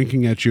 it's like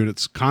winking at you, and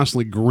it's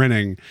constantly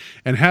grinning,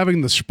 and having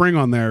the spring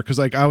on there. Because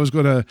I was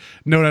going to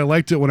note, I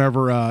liked it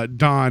whenever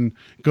Don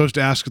goes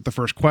to ask it the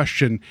first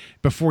question.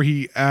 Before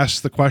he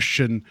asks the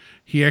question,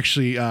 he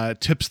actually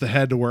tips the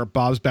head to where it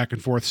bobs back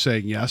and forth,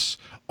 saying yes,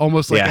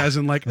 almost like as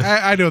in like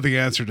I know the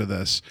answer to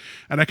this,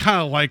 and I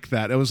kind of like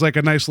that. It was like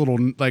a nice little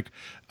like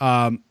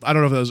I don't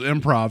know if that was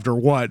improv or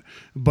what,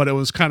 but it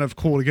was kind of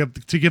cool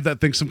to give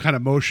that thing some kind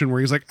of motion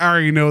where he's like, I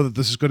already know that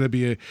this is going to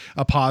be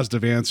a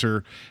positive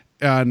answer,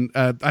 and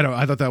I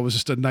thought that was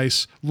just a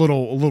nice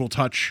little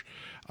touch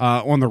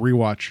on the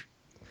rewatch.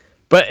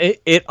 But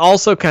it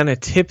also kind of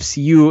tips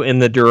you in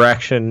the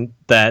direction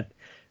that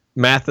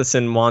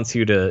Matheson wants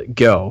you to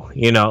go.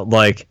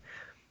 Like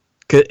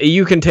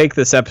you can take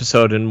this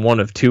episode in one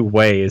of two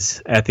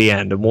ways at the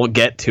end, and we'll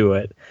get to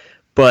it.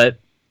 But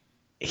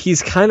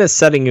he's kind of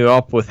setting you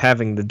up with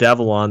having the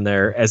devil on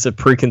there as a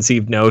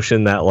preconceived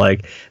notion that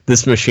like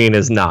this machine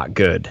is not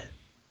good,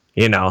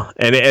 and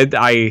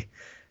I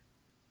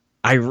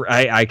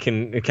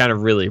can kind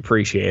of really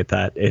appreciate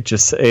that. It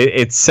just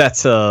it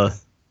sets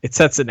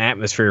an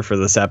atmosphere for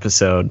this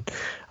episode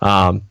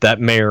that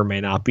may or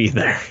may not be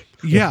there.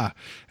 Yeah.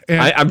 And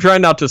I'm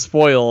trying not to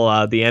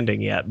spoil the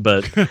ending yet,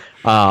 but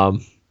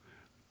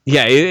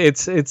yeah,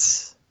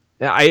 it's.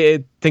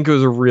 I think it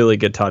was a really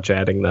good touch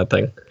adding that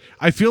thing.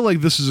 I feel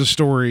like this is a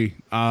story,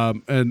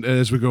 and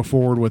as we go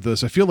forward with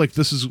this, I feel like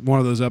this is one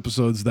of those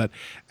episodes that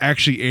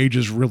actually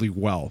ages really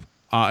well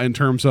in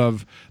terms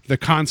of the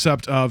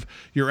concept of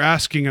you're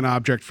asking an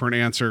object for an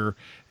answer,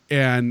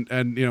 and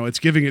it's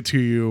giving it to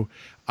you,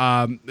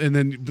 and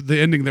then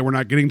the ending that we're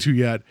not getting to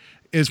yet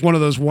is one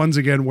of those ones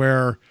again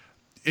where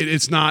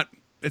it's not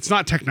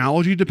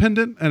technology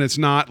dependent and it's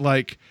not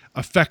like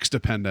effects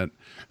dependent.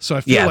 So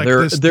I feel like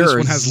this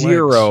one has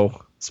zero legs.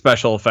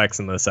 Special effects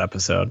in this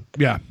episode.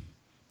 Yeah.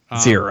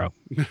 Zero.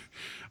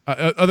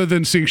 other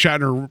than seeing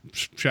Shatner.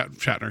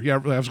 Yeah, I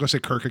was going to say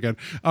Kirk again,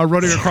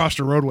 running across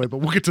the roadway, but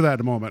we'll get to that in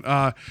a moment.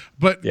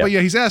 But yeah,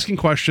 he's asking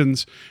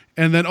questions.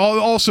 And then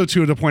also,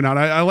 too, to point out,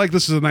 I like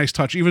this is a nice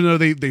touch, even though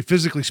they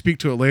physically speak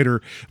to it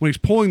later. When he's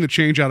pulling the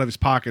change out of his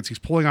pockets, he's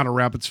pulling out a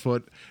rabbit's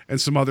foot and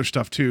some other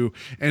stuff, too.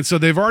 And so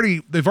they've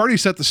already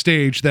set the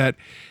stage that,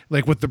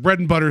 like with the bread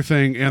and butter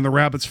thing and the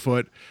rabbit's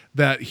foot,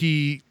 that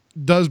he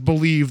does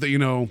believe that,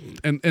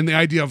 and the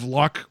idea of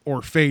luck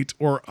or fate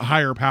or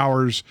higher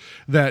powers,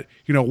 that,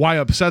 why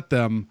upset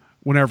them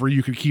whenever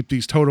you could keep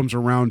these totems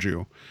around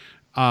you.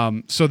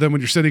 So then when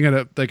you're sitting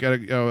at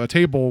a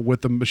table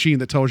with the machine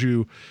that tells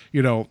you,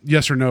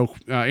 yes or no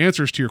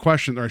answers to your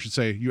question, or I should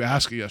say you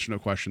ask yes or no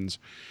questions,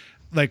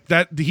 like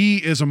that, he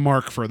is a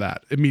mark for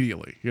that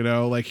immediately,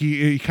 like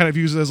he kind of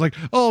uses it as like,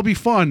 oh, it'll be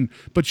fun.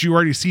 But you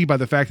already see by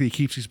the fact that he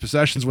keeps these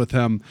possessions with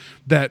him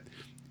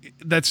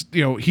that's,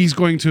 he's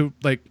going to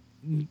like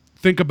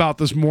think about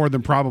this more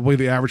than probably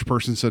the average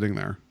person sitting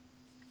there.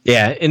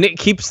 Yeah. And it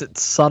keeps it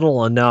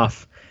subtle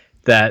enough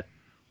that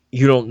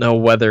you don't know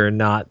whether or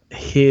not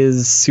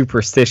his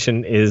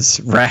superstition is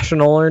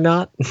rational or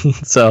not.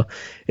 So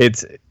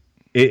it's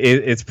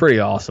pretty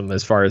awesome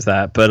as far as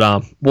that,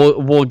 but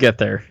we'll get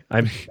there.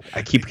 I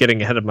keep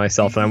getting ahead of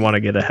myself, and I want to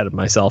get ahead of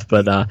myself,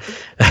 but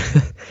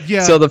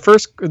yeah. So the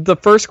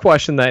first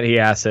question that he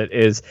asks it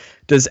is,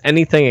 does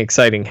anything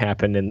exciting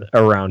happen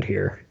around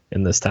here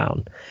in this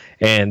town?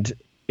 And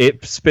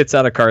it spits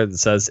out a card that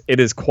says it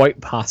is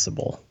quite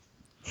possible.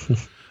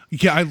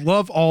 Yeah, I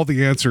love all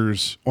the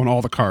answers on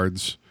all the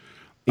cards.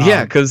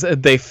 Yeah, because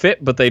they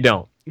fit, but they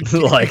don't.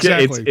 Like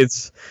exactly.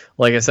 It's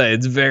like I said,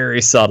 it's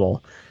very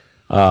subtle.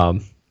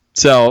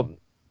 So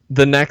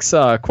the next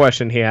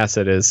question he asks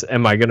it is,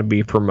 am I going to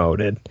be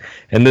promoted?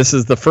 And this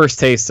is the first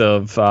taste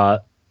of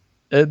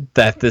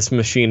that this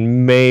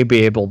machine may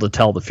be able to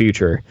tell the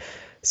future.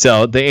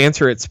 So the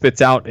answer it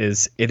spits out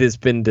is, it has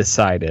been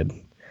decided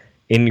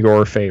in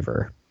your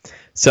favor.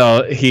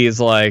 So he's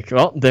like,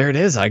 well, there it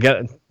is. I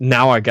got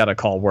to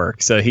call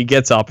work. So he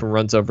gets up and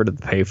runs over to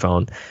the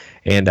payphone,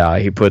 and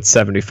he puts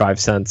 75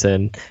 cents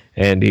in,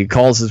 and he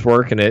calls his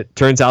work, and it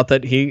turns out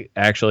that he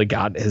actually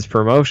got his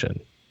promotion.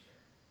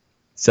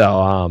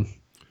 So,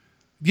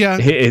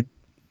 yeah.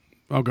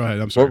 Oh, go ahead.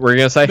 I'm sorry. What were you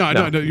gonna say?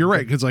 No, you're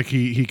right. Because like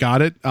he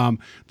got it.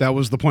 That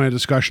was the point of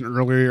discussion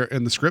earlier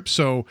in the script.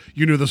 So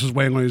you knew this was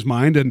weighing on his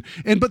mind,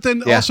 but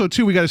then also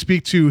too, we got to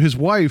speak to his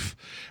wife,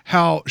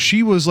 how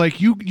she was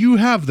like, you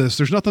have this.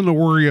 There's nothing to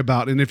worry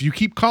about, and if you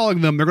keep calling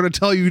them, they're going to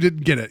tell you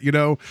didn't get it.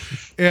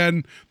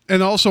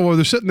 And also while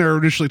they're sitting there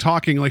initially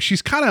talking, like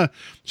she's kind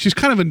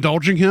of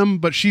indulging him,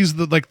 but she's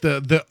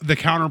the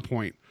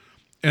counterpoint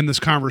in this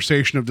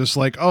conversation of just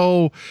like,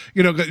 oh,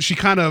 she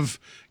kind of,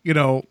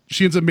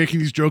 she ends up making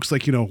these jokes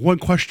like, one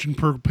question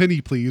per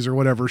penny, please, or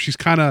whatever. She's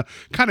kind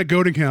of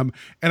goading him.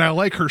 And I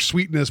like her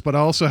sweetness, but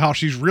also how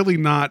she's really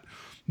not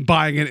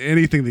buying in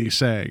anything that he's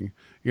saying,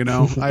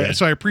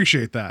 so I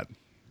appreciate that.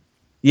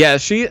 Yeah.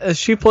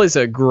 She plays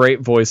a great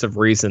voice of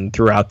reason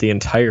throughout the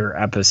entire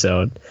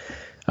episode.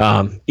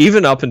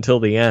 Even up until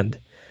the end.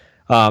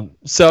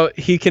 So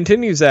he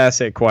continues to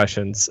ask it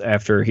questions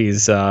after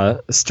he's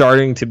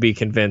starting to be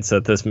convinced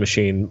that this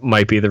machine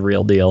might be the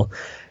real deal.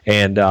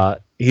 And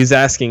he's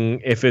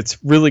asking if it's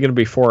really going to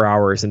be 4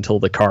 hours until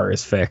the car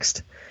is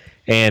fixed.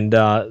 And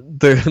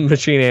the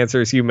machine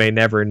answers, you may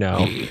never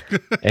know.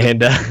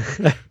 And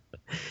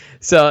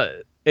so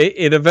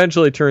it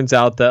eventually turns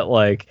out that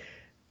like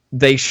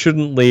they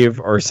shouldn't leave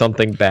or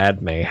something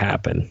bad may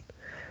happen.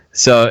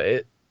 So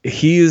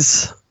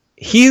he's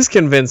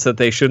convinced that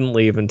they shouldn't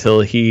leave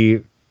until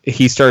he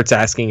starts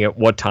asking it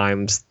what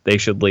times they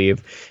should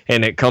leave,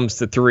 and it comes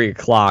to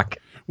 3:00.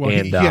 Well,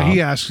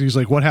 he asks. He's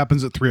like, "What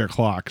happens at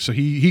 3:00?" So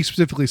he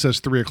specifically says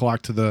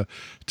 3:00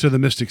 to the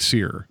Mystic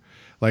Seer.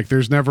 Like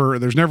there's never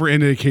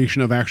any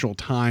indication of actual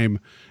time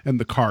in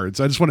the cards.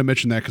 I just want to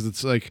mention that because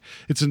it's like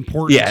it's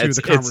important to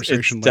the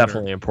conversation. It's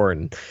definitely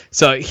important.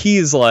 So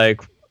he's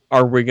like,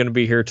 "Are we going to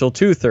be here till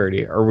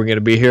 2:30? Are we going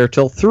to be here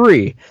till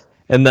 3?"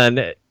 And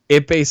then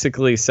it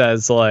basically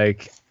says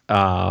like,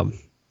 do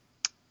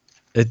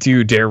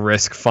you dare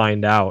risk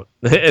find out?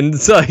 And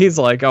so he's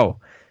like, oh,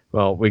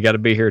 well, we got to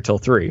be here till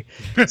 3.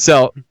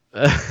 So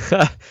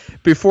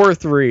before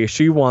 3,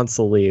 she wants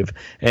to leave,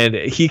 and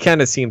he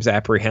kind of seems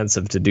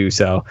apprehensive to do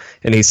so.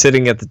 And he's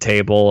sitting at the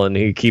table, and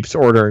he keeps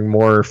ordering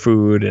more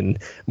food and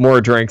more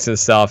drinks and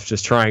stuff,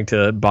 just trying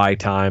to buy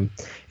time.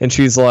 And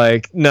she's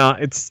like, no,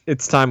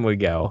 it's time we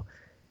go.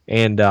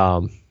 And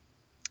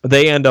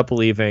they end up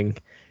leaving.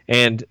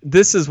 And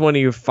this is when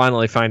you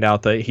finally find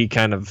out that he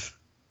kind of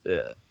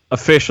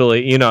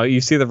officially,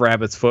 you see the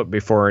rabbit's foot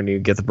before and you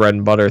get the bread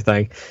and butter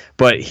thing,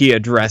 but he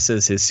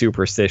addresses his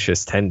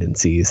superstitious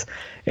tendencies.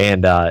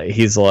 And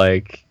he's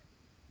like,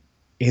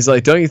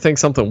 don't you think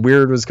something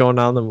weird was going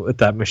on with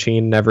that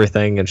machine and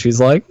everything? And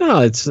she's like, no,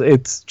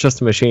 it's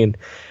just a machine.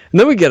 And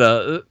then we get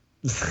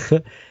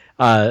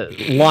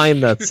line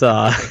that's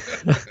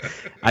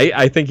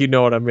I think you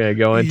know what I'm going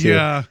to go into.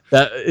 Yeah.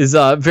 That is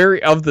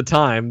very of the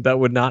time. That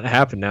would not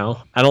happen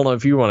now. I don't know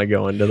if you want to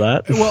go into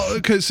that. Well,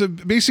 because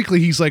basically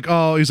he's like,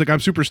 I'm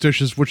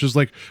superstitious, which is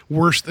like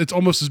worse. It's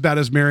almost as bad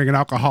as marrying an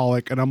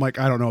alcoholic. And I'm like,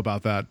 I don't know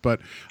about that,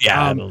 but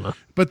Yeah, I don't know.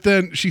 But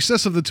then she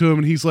says something to him,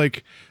 and he's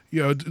like,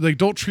 like,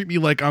 don't treat me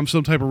like I'm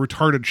some type of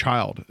retarded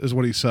child, is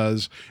what he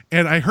says.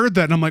 And I heard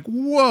that, and I'm like,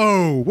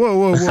 whoa.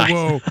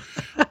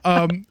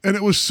 And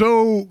it was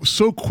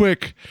so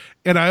quick.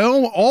 And I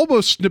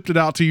almost snipped it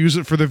out to use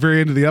it for the very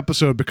end of the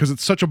episode because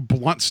it's such a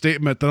blunt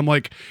statement that I'm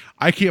like,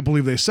 I can't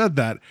believe they said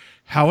that.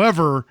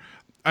 However,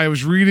 I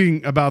was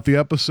reading about the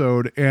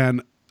episode,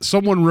 and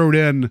someone wrote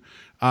in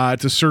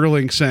to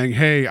Serling saying,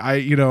 hey,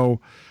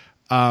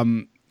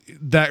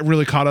 that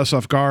really caught us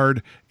off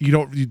guard.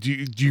 Do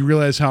you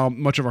realize how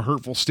much of a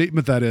hurtful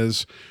statement that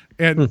is?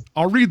 And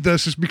I'll read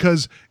this just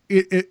because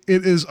it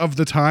is of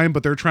the time,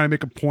 but they're trying to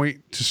make a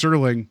point to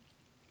Serling.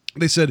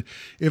 They said,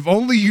 if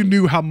only you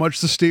knew how much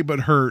the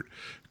statement hurt,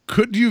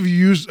 couldn't you have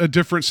used a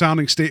different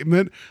sounding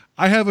statement?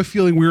 I have a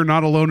feeling we are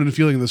not alone in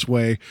feeling this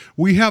way.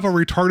 We have a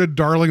retarded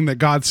darling that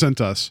God sent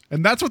us.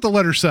 And that's what the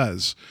letter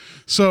says.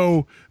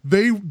 So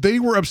they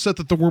were upset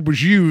that the word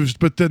was used,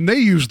 but then they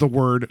used the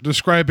word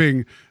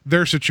describing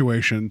their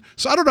situation.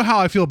 So I don't know how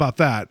I feel about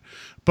that.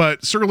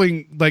 But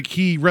Serling, like,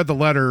 he read the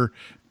letter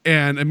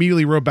and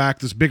immediately wrote back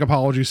this big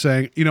apology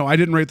saying, I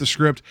didn't write the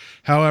script.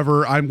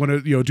 However, I'm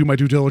going to, do my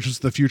due diligence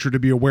in the future to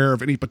be aware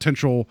of any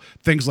potential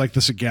things like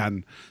this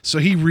again. So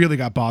he really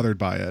got bothered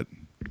by it.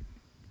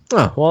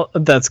 Oh, well,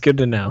 that's good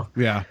to know.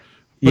 Yeah.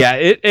 Yeah,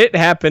 it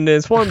happened.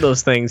 It's one of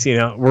those things,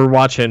 we're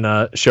watching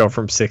a show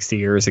from 60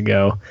 years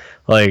ago.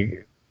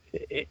 Like,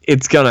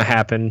 it's going to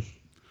happen,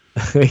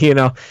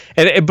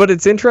 but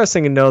it's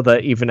interesting to know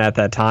that even at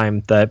that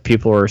time that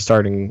people were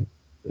starting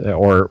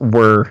or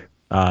were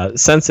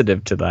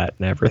sensitive to that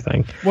and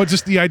everything. Well,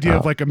 just the idea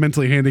of like a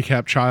mentally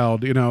handicapped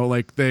child,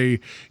 like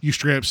you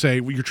straight up say,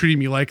 well, you're treating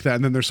me like that.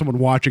 And then there's someone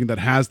watching that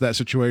has that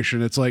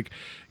situation. It's like,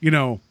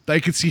 I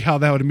could see how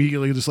that would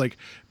immediately just like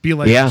be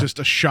like just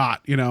a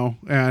shot,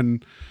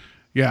 and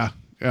yeah.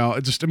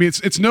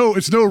 It's no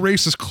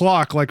racist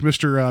clock like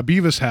Mr.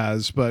 Beavis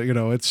has, but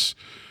it's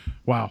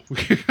wow.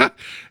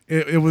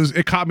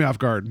 it caught me off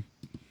guard.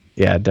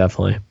 Yeah,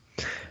 definitely.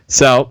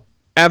 So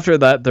after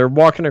that, they're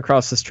walking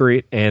across the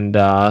street, and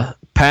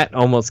Pat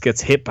almost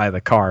gets hit by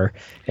the car,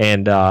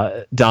 and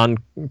Don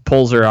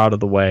pulls her out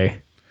of the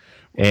way.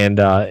 And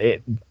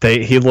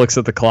he looks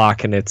at the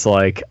clock, and it's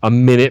like a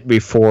minute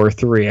before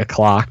 3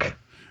 o'clock,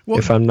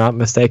 if I'm not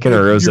mistaken,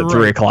 or was it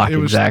 3 o'clock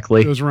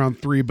exactly? It was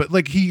around 3, but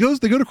like they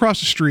go to cross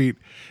the street,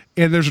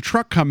 and there's a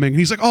truck coming, and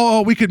he's like,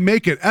 oh, we could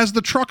make it, as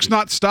the truck's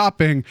not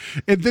stopping,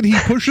 and then he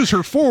pushes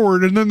her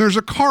forward, and then there's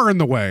a car in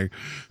the way.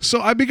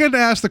 So I began to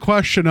ask the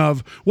question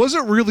of, was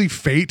it really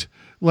fate?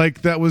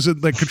 Like that was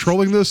like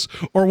controlling this,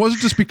 or was it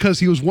just because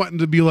he was wanting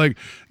to be like,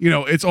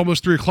 it's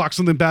almost 3 o'clock,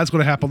 something bad's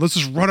going to happen, let's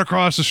just run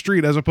across the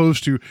street, as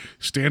opposed to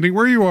standing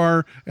where you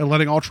are and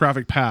letting all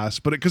traffic pass.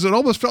 But because it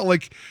almost felt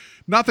like,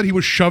 not that he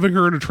was shoving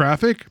her into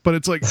traffic, but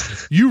it's like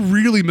you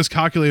really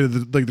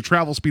miscalculated the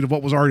travel speed of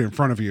what was already in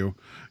front of you.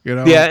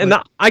 Yeah, and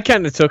I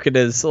kind of took it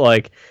as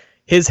like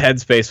his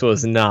headspace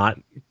was not.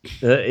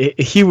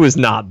 He was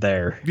not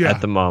there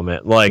at the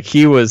moment. Like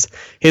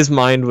his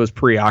mind was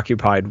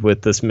preoccupied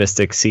with this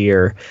mystic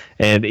seer,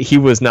 and he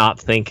was not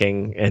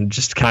thinking and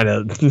just kind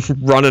of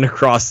running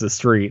across the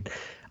street.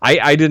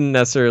 I didn't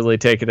necessarily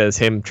take it as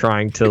him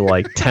trying to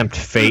like tempt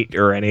fate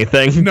or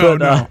anything.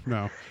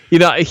 No.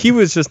 He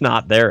was just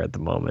not there at the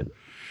moment.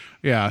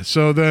 Yeah.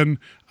 So then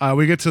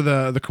we get to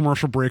the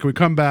commercial break. We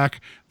come back.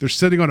 They're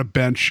sitting on a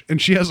bench,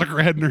 and she has like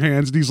her head in her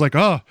hands, and he's like,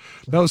 "Oh,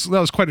 that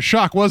was quite a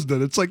shock, wasn't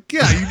it?" It's like,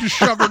 yeah, you just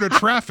shove her into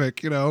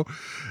traffic,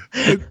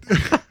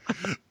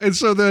 And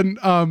so then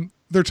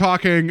they're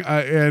talking,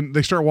 and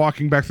they start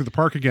walking back through the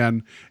park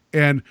again.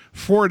 And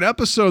for an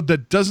episode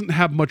that doesn't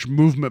have much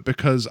movement,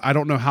 because I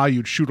don't know how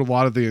you'd shoot a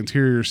lot of the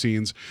interior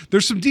scenes,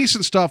 there's some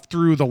decent stuff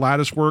through the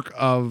lattice work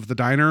of the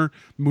diner,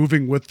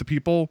 moving with the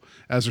people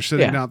as they're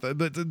sitting down.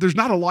 There's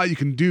not a lot you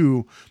can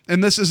do,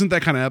 and this isn't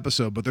that kind of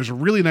episode, but there's a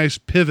really nice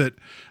pivot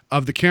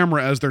of the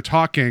camera as they're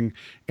talking,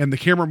 and the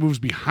camera moves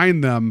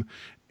behind them.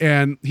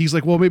 And he's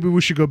like, well, maybe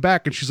we should go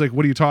back. And she's like,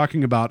 what are you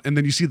talking about? And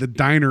then you see the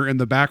diner in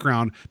the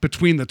background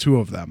between the two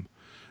of them.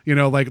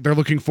 Like they're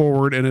looking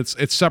forward, and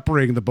it's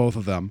separating the both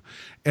of them.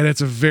 And it's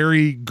a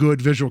very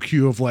good visual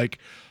cue of like,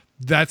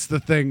 that's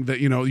the thing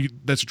that,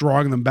 that's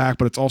drawing them back,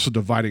 but it's also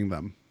dividing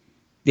them.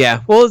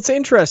 Yeah. Well, it's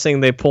interesting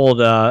they pulled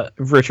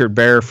Richard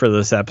Bear for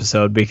this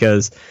episode,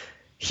 because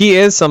he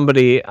is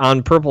somebody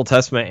on Purple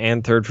Testament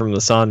and Third from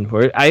the Sun,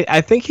 where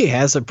I think he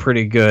has a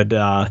pretty good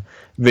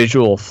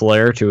visual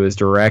flair to his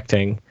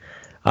directing.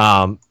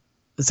 So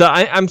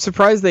I'm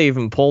surprised they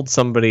even pulled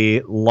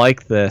somebody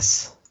like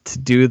this to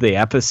do the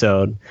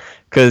episode,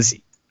 because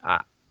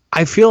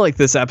I feel like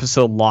this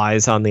episode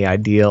lies on the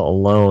idea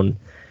alone,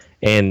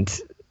 and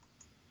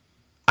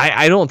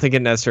I don't think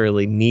it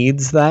necessarily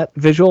needs that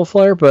visual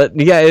flair, but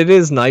yeah, it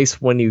is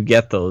nice when you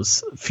get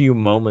those few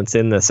moments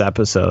in this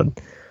episode.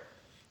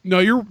 No,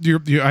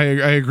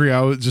 I agree.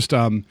 I was just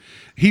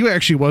he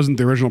actually wasn't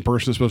the original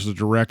person supposed to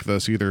direct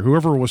this either.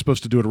 Whoever was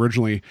supposed to do it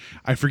originally,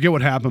 I forget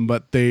what happened,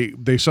 but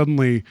they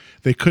suddenly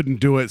they couldn't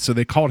do it, so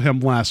they called him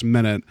last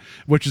minute,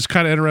 which is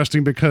kind of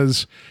interesting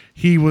because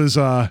he was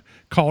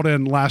called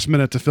in last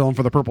minute to film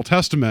for the Purple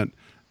Testament.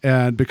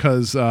 And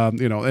because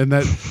and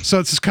that, so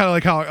it's just kind of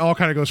like how it all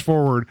kind of goes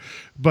forward.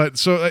 But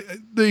so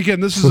again,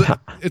 this is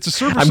it's a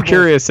serviceable. I'm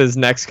curious his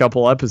next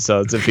couple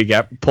episodes if he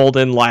got pulled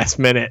in last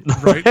minute.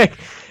 Right. Like,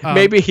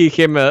 maybe he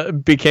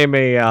became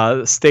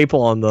a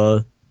staple on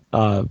the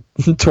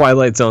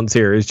Twilight Zone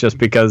series just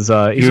because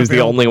he was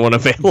the only one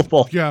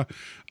available. Yeah.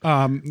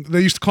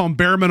 They used to call him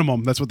Bare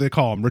Minimum. That's what they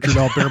call him, Richard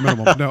L. Bare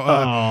Minimum.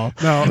 No,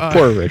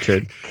 Poor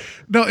Richard.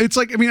 No, it's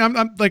like, I mean, I'm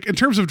like, in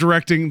terms of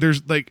directing,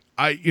 there's like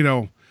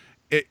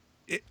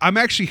I'm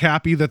actually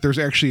happy that there's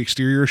actually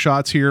exterior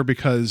shots here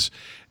because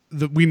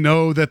we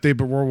know that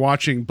we're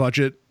watching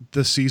budget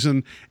this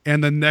season,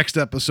 and the next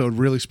episode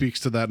really speaks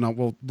to that.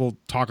 And we'll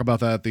talk about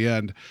that at the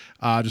end,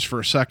 just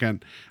for a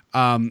second.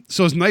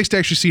 So it's nice to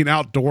actually see an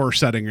outdoor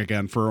setting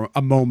again for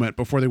a moment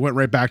before they went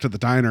right back to the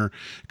diner,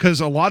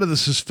 because a lot of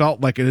this has felt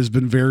like it has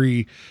been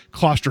very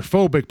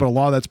claustrophobic, but a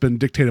lot of that's been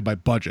dictated by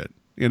budget.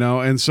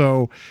 And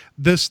so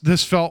this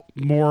felt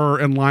more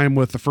in line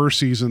with the first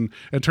season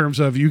in terms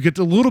of you get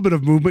a little bit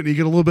of movement, and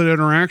you get a little bit of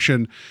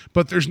interaction,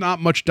 but there's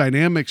not much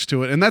dynamics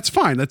to it, and that's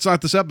fine. That's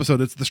not this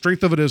episode. It's the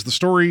strength of it is the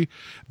story,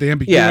 the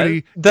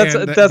ambiguity.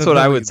 Yeah, that's what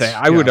I would say.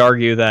 I would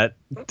argue that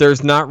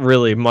there's not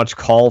really much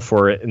call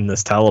for it in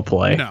this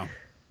teleplay. No.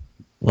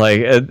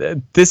 Like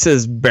this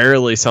is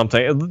barely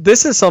something.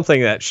 This is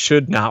something that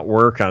should not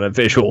work on a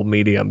visual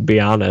medium. Be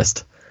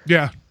honest.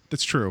 Yeah,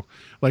 that's true.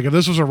 Like if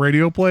this was a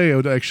radio play, it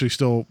would actually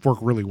still work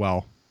really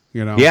well.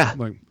 Yeah.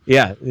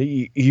 Yeah.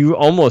 You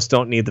almost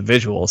don't need the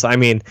visuals. I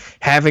mean,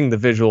 having the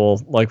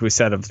visual, like we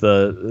said, of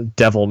the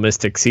devil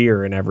mystic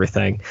seer and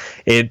everything,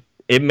 it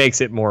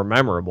makes it more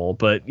memorable.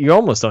 But you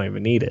almost don't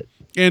even need it.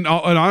 And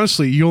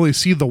honestly, you only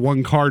see the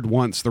one card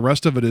once. The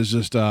rest of it is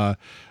just Don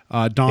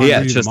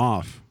reading them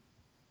off.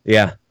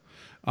 Yeah.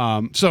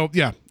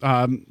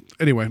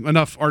 Anyway,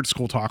 enough art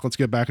school talk. Let's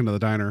get back into the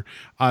diner.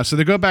 So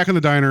they go back in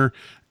the diner,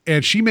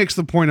 and she makes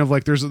the point of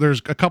like, there's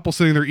a couple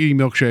sitting there eating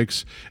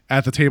milkshakes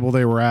at the table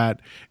they were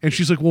at, and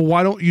she's like, well,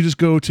 why don't you just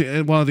go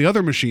to one of the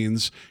other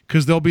machines,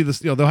 because they'll be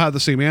they'll have the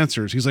same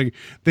answers. He's like,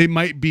 they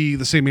might be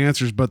the same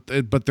answers, but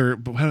they're,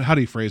 how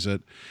do you phrase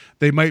it?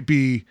 They might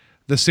be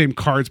the same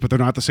cards, but they're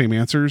not the same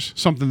answers.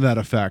 Something to that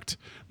effect.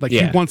 Like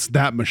he wants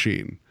that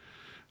machine.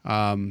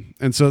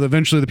 And so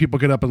eventually the people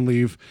get up and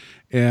leave,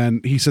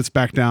 and he sits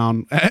back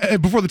down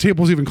before the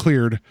table's even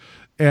cleared,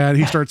 and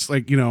he starts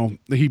like,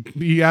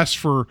 he asks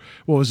for,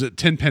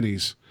 10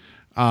 pennies,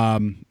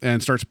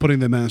 and starts putting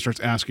them in and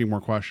starts asking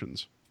more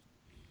questions.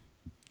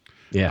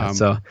 Yeah.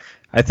 So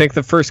I think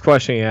the first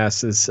question he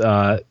asks is,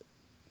 I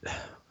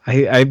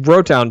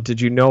wrote down,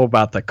 did you know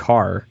about the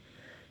car?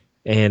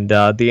 And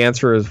the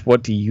answer is,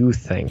 what do you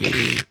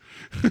think?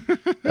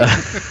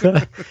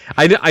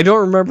 I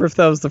don't remember if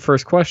that was the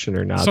first question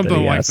or not.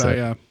 Something like that,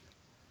 yeah.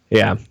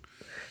 Yeah.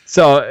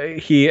 So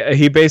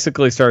he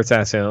basically starts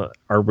asking,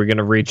 are we going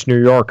to reach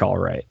New York all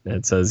right? And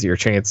it says, your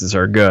chances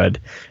are good.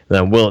 And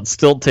then, will it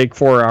still take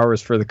 4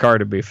 hours for the car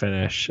to be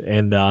finished?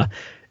 And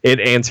it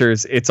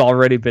answers, it's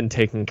already been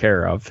taken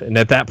care of. And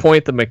at that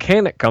point, the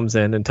mechanic comes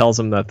in and tells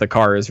him that the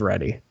car is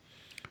ready.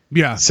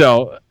 Yeah.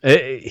 So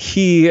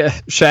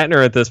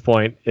Shatner at this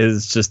point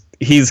is just,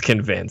 he's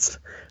convinced.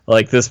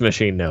 Like, this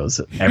machine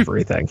knows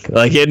everything.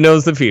 Like, it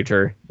knows the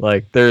future.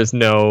 Like, there's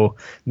no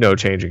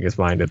changing his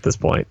mind at this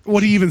point. Well,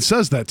 he even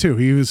says that too.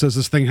 He even says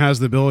this thing has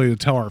the ability to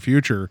tell our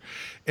future,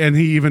 and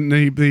he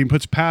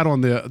puts Pat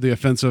on the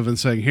offensive and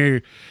saying,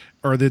 "Hey,"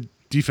 or the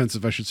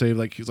defensive, I should say.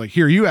 Like, he's like,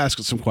 "Here, you ask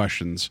some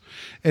questions,"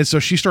 and so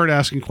she started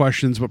asking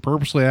questions, but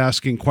purposely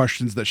asking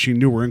questions that she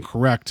knew were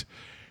incorrect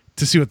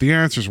to see what the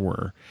answers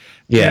were.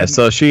 Yeah.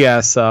 So she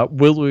asks,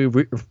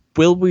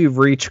 "Will we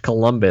reach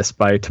Columbus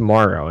by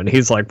tomorrow?" And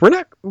he's like, we're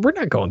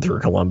not going through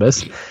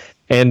Columbus.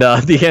 And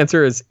the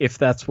answer is, if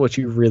that's what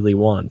you really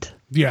want.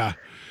 Yeah.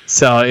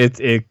 So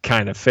it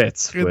kind of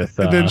fits with.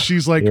 And then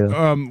she's like,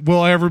 will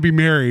I ever be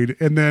married?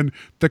 And then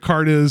the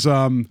card is,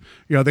 the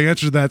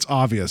answer to that's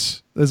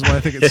obvious. That's what I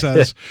think it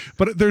says.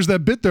 But there's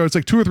that bit there. It's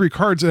like 2 or 3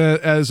 cards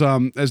as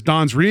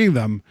Don's reading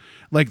them.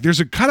 Like,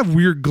 there's a kind of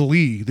weird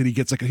glee that he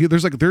gets.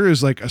 There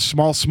is a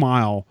small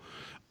smile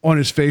on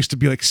his face to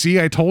be like,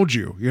 see, I told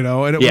you,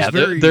 and it was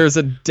very... there's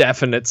a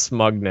definite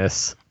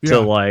smugness to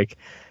like,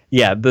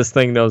 this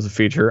thing knows the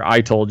future. I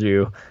told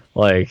you,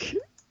 like,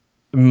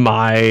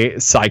 my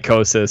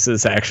psychosis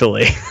is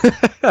actually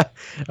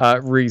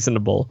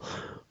reasonable.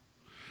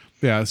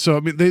 Yeah. So, I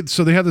mean,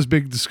 they have this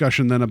big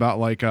discussion then about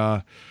like,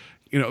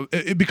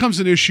 it becomes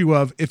an issue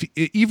of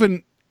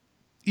even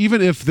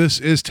if this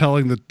is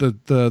telling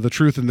the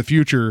truth in the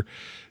future,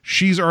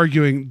 she's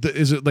arguing,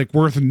 is it like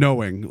worth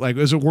knowing? Like,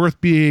 is it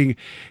worth being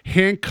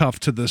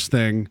handcuffed to this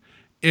thing?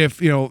 If,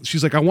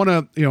 she's like, I want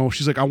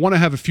to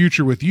have a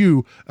future with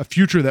you, a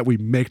future that we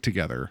make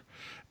together.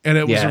 And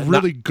it was a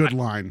really good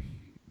line.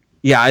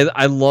 Yeah,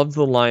 I love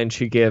the line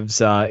she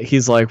gives.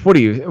 He's like, what are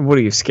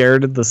you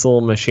scared of this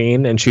little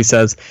machine? And she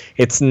says,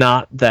 it's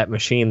not that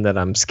machine that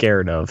I'm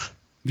scared of.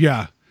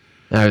 Yeah.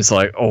 And I was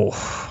like,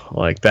 oh,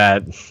 like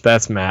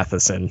that's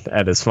Matheson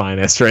at his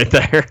finest right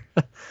there.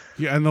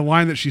 Yeah, and the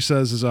line that she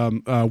says is,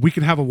 "We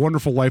can have a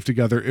wonderful life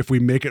together if we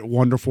make it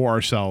wonderful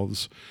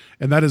ourselves,"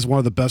 and that is one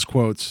of the best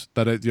quotes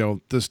that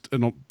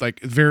like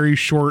very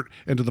short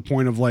and to the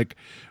point of like,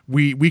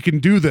 we can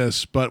do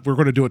this, but we're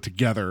going to do it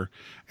together,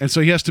 and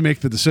so he has to make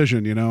the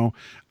decision,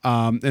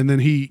 and then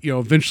he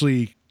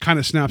eventually kind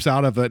of snaps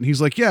out of it, and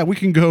he's like, "Yeah, we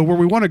can go where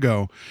we want to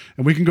go,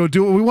 and we can go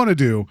do what we want to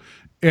do,"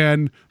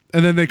 and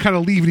then they kind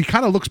of leave, and he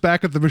kind of looks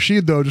back at the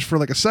machine though, just for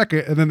like a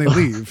second, and then they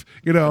leave.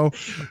 Well,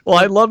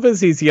 I love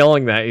as he's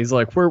yelling that. He's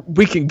like,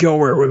 we can go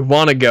where we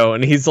want to go,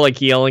 and he's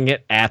like yelling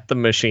it at the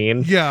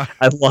machine. Yeah,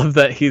 I love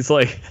that he's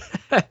like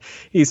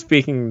he's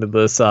speaking to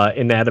this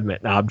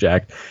inanimate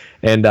object,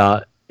 and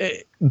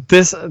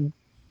this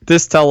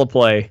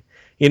teleplay,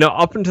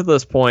 up until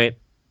this point,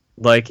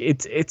 like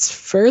it's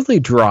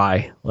fairly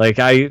dry. Like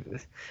I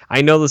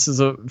know this is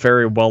a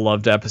very well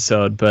loved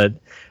episode, but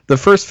the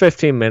first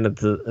 15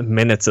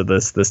 minutes of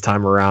this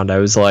time around, I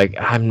was like,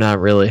 I'm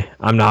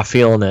not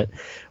feeling it.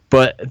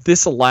 But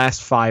this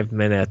last 5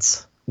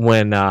 minutes,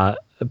 when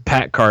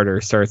Pat Carter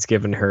starts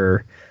giving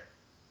her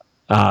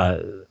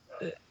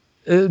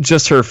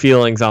just her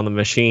feelings on the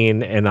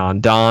machine and on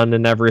Don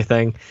and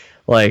everything,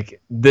 like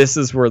this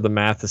is where the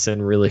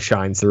Matheson really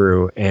shines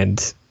through,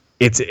 and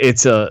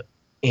it's a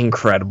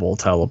incredible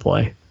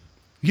teleplay.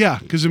 Yeah,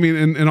 because I mean,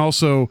 and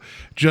also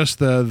just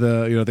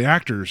the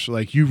actors,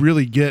 like you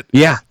really get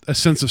a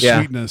sense of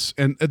sweetness,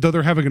 and though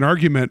they're having an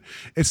argument,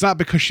 it's not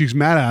because she's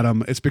mad at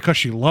him, it's because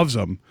she loves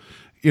him,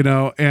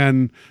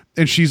 and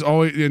she's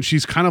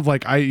kind of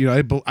like,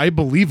 I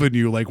believe in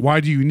you, like why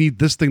do you need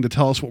this thing to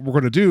tell us what we're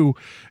going to do?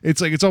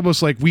 It's like, it's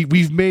almost like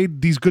we've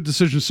made these good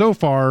decisions so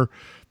far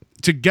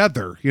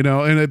together,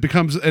 and it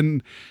becomes,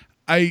 and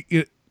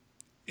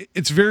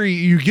it's very,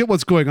 you get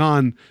what's going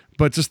on,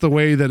 but just the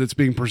way that it's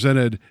being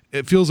presented,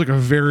 it feels like a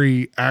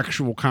very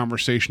actual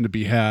conversation to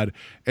be had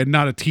and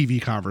not a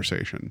TV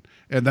conversation.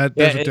 And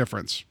there's a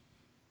difference.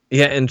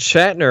 Yeah. And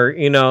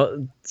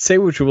Shatner, say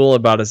what you will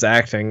about his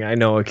acting. I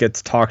know it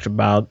gets talked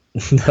about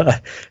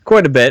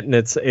quite a bit, and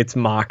it's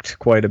mocked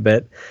quite a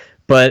bit,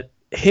 but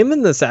him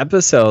in this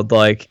episode,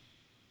 like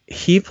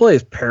he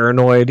plays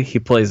paranoid, he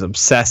plays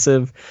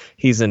obsessive,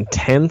 he's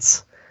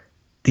intense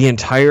the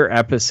entire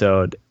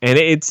episode. And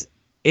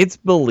it's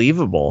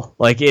believable.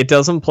 Like it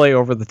doesn't play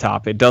over the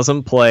top. It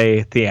doesn't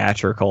play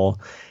theatrical.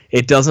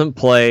 It doesn't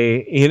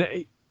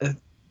play,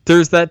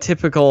 there's that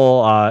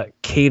typical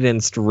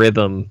cadenced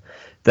rhythm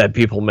that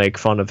people make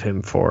fun of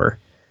him for.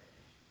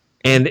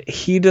 And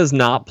he does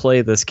not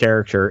play this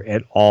character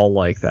at all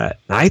like that.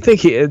 I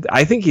think he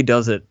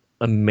does it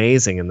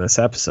amazing in this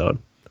episode.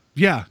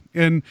 Yeah.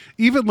 And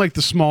even like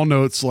the small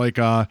notes, like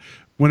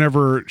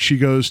whenever she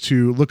goes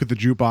to look at the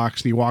jukebox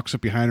and he walks up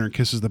behind her and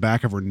kisses the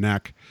back of her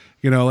neck,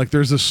 like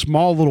there's this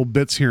small little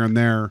bits here and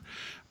there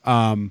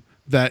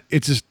that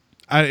it's just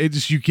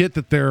you get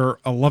that they're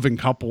a loving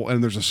couple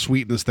and there's a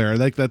sweetness there.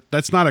 Like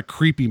that's not a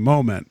creepy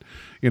moment.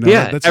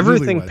 That's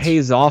everything really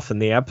pays off in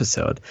the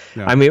episode.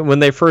 Yeah. I mean, when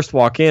they first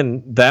walk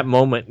in, that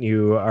moment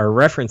you are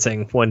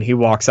referencing when he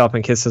walks up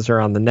and kisses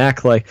her on the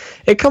neck, like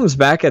it comes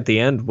back at the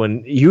end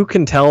when you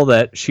can tell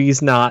that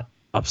she's not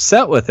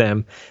upset with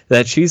him,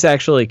 that she's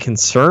actually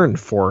concerned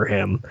for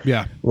him.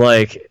 Yeah.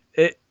 Like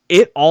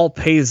it all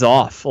pays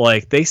off.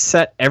 Like they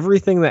set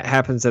everything that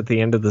happens at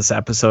the end of this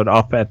episode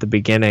up at the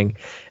beginning.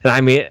 And I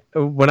mean,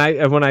 when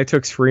I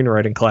took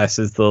screenwriting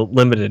classes, the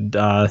limited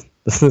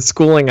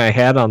schooling I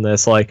had on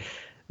this, like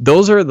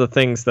those are the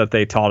things that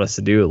they taught us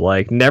to do.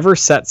 Like never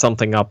set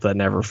something up that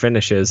never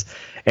finishes.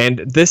 And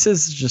this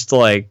is just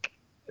like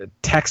a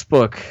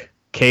textbook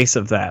case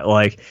of that.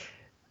 Like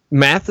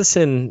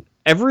Matheson,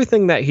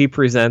 everything that he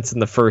presents in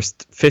the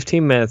first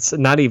 15 minutes,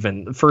 not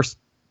even the first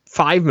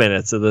 5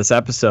 minutes of this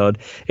episode,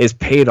 is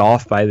paid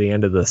off by the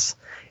end of this.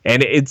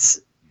 And it's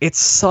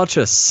such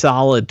a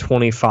solid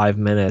 25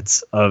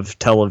 minutes of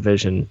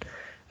television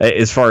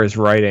as far as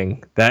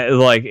writing, that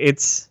like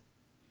it's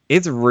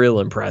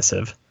real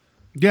impressive.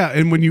 Yeah.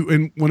 And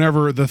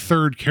whenever the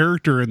third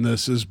character in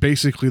this is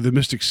basically the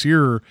Mystic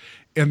Seer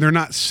and they're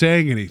not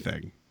saying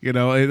anything,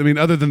 I mean,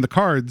 other than the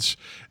cards,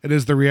 it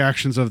is the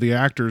reactions of the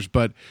actors,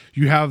 but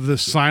you have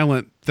this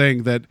silent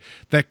thing that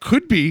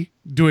could be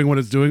doing what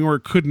it's doing, or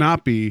it could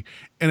not be.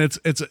 And it's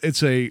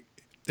a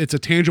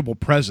tangible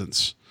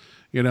presence,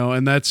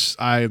 and that's,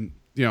 we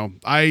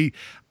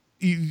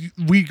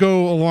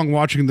go along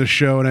watching this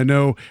show, and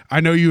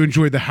I know you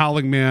enjoyed The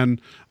Howling Man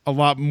a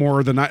lot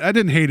more than I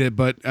didn't hate it,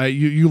 but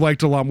you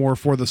liked a lot more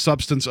for the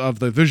substance of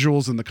the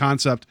visuals and the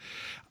concept.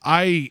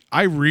 I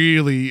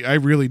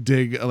really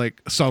dig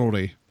like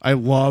subtlety. I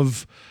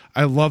love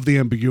the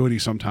ambiguity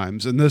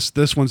sometimes, and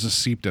this one's just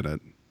seeped in it.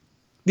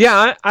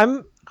 Yeah,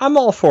 I'm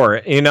all for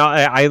it.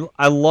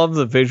 I love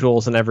the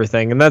visuals and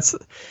everything, and that's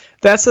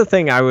the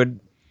thing I would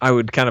I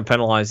would kind of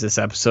penalize this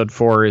episode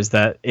for is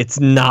that it's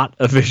not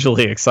a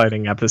visually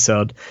exciting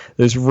episode.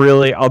 There's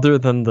really, other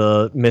than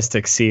the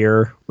Mystic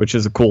Seer, which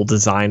is a cool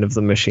design of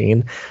the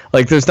machine,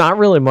 like there's not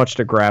really much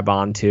to grab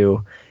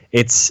onto.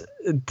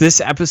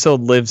 This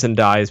episode lives and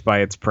dies by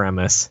its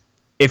premise.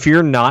 If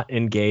you're not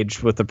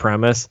engaged with the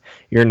premise,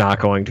 you're not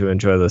going to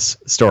enjoy this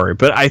story.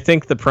 But I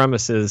think the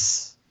premise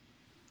is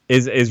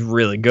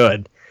really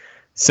good.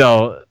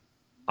 So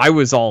I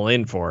was all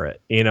in for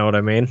it. You know what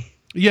I mean?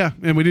 Yeah,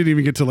 and we didn't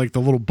even get to like the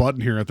little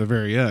button here at the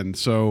very end.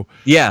 So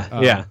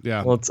yeah.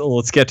 yeah.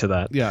 Let's get to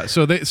that. Yeah,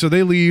 so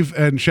they leave,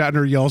 and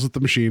Shatner yells at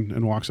the machine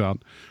and walks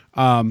out.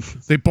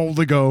 They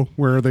boldly go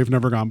where they've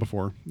never gone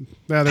before.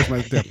 Yeah, there's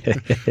my.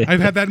 Yeah.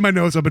 I've had that in my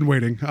notes. I've been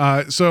waiting.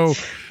 So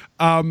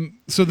then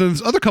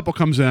this other couple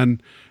comes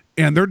in,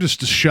 and they're just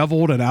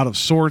disheveled and out of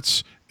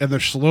sorts, and they're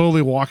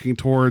slowly walking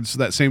towards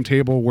that same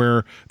table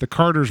where the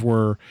Carters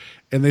were,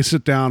 and they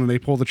sit down and they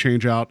pull the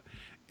change out,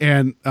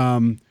 and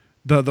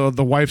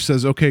the wife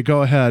says, "Okay,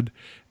 go ahead,"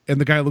 and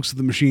the guy looks at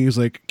the machine. He's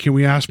like, "Can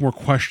we ask more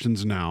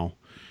questions now?"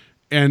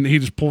 And he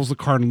just pulls the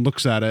card and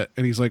looks at it,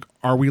 and he's like,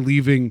 "Are we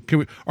leaving?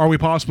 Are we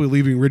possibly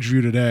leaving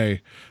Ridgeview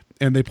today?"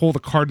 And they pull the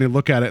card and they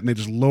look at it and they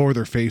just lower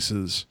their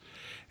faces,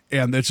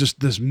 and it's just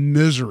this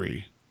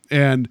misery.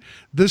 And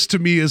this to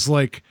me is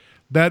like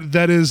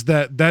that is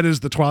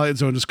the Twilight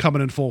Zone just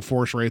coming in full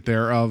force right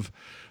there. Of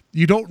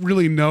you don't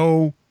really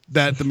know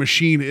that the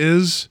machine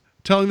is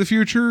telling the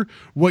future.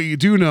 What you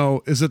do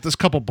know is that this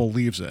couple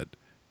believes it,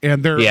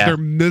 and they're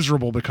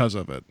miserable because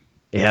of it.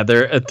 Yeah,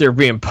 they're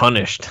being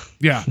punished.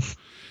 Yeah.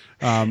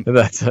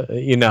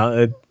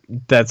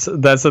 That's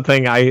that's the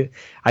thing. I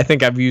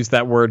think I've used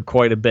that word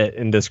quite a bit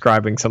in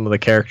describing some of the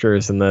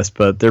characters in this,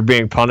 but they're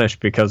being punished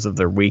because of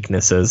their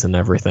weaknesses and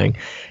everything.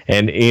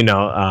 And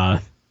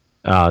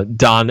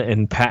Don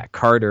and Pat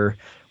Carter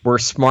were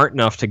smart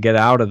enough to get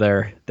out of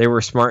there. They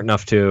were smart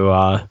enough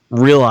to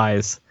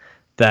realize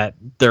that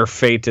their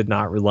fate did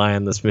not rely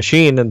on this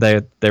machine, and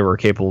they were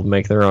capable of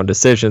making their own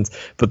decisions.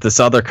 But this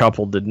other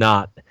couple did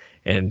not,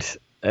 and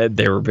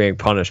they were being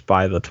punished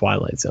by the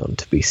Twilight Zone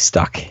to be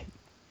stuck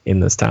in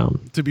this town.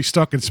 To be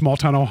stuck in small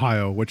town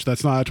Ohio, which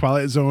that's not a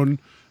Twilight Zone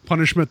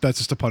punishment. That's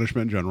just a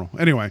punishment in general.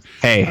 Anyway.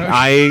 Hey,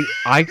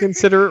 I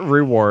consider it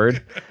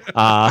reward.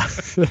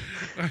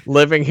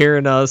 Living here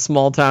in a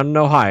small town in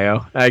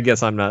Ohio. I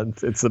guess I'm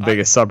not. It's the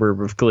biggest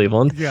suburb of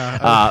Cleveland.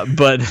 Yeah.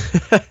 But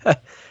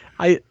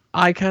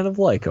I kind of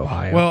like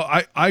Ohio.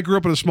 Well, I grew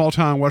up in a small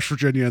town in West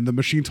Virginia, and the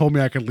machine told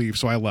me I could leave,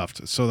 so I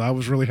left. So I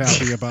was really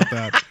happy about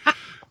that.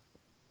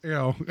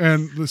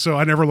 And so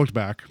I never looked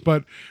back.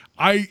 But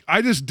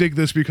I just dig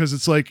this because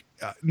it's like,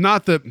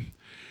 not that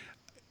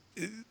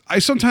I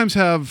sometimes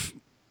have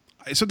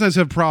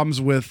problems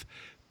with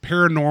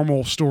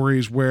paranormal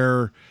stories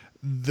where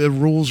the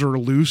rules are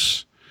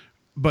loose,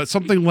 but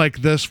something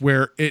like this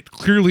where it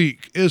clearly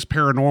is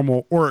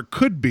paranormal, or it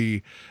could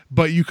be,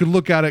 but you could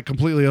look at it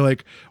completely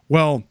like,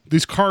 well,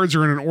 these cards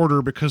are in an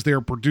order because they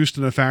are produced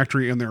in a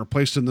factory and they're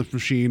placed in this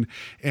machine,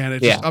 and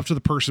it's just up to the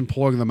person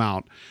pulling them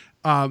out.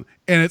 And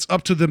it's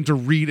up to them to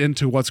read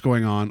into what's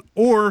going on,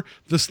 or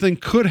this thing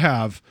could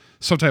have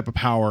some type of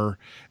power,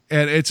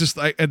 and it's just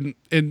like, and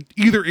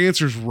either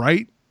answer's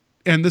right.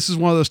 And this is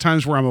one of those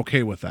times where I'm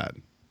okay with that.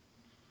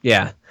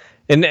 Yeah.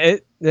 And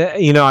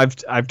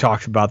I've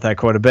talked about that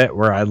quite a bit,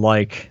 where I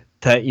like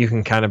that you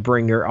can kind of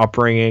bring your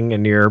upbringing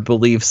and your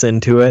beliefs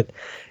into it.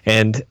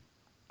 And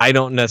I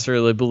don't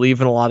necessarily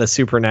believe in a lot of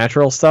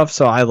supernatural stuff.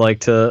 So I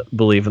like to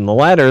believe in the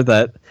latter,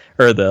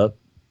 or the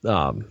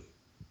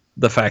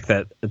fact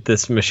that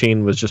this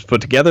machine was just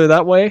put together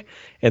that way,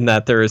 and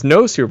that there is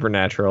no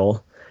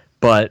supernatural,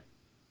 but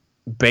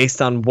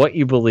based on what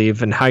you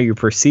believe and how you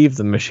perceive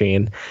the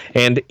machine.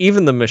 And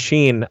even the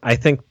machine, I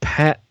think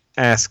Pat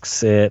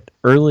asks it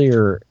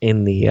earlier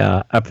in the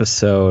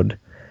episode,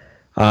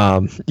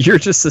 you're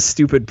just a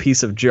stupid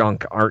piece of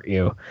junk, aren't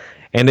you?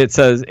 And it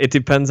says, it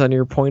depends on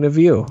your point of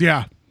view.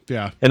 Yeah.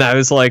 Yeah. And I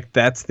was like,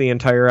 that's the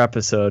entire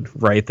episode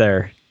right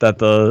there that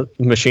the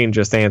machine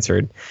just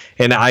answered.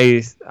 And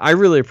I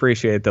really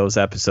appreciate those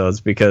episodes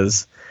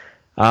because,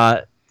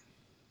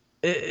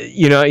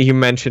 you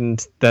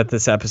mentioned that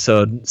this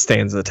episode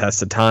stands the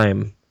test of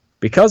time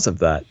because of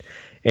that.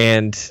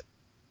 And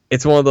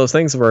it's one of those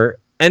things where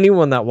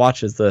anyone that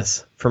watches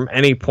this from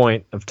any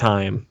point of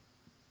time,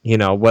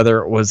 whether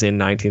it was in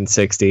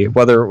 1960,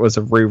 whether it was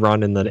a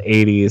rerun in the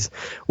 80s,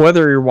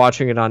 whether you're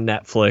watching it on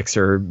Netflix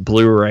or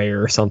Blu-ray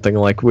or something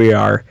like we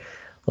are,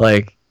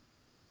 like,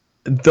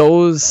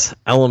 those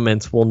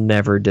elements will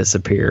never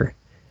disappear,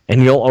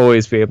 and you'll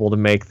always be able to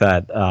make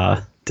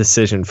that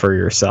decision for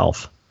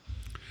yourself.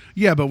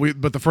 Yeah,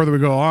 but the further we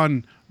go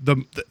on,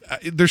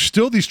 there's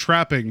still these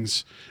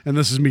trappings, and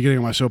this is me getting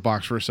on my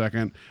soapbox for a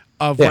second,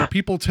 of where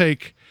people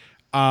take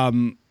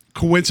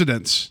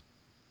coincidence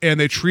and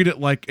they treat it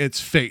like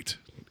it's fate.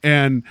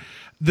 And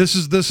this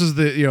is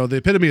the, you know, the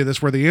epitome of this,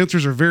 where the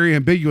answers are very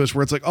ambiguous,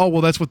 where it's like, oh,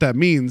 well, that's what that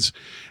means.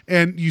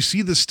 And you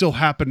see this still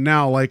happen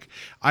now. Like,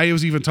 I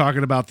was even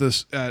talking about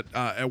this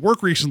at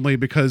work recently,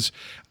 because,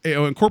 you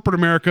know, in corporate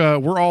America,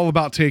 we're all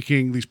about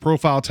taking these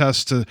profile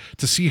tests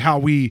to see how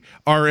we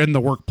are in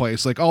the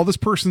workplace. Like, oh, this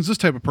person's this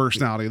type of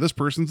personality, this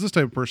person's this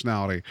type of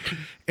personality.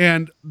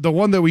 And the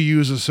one that we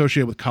use is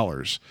associated with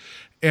colors.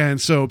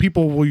 And so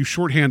people will use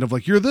shorthand of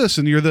like, you're this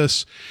and you're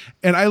this.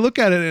 And I look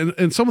at it,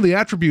 and some of the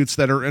attributes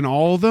that are in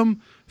all of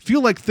them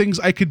feel like things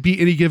I could be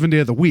any given day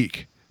of the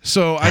week.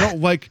 So I don't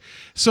like,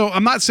 so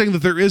I'm not saying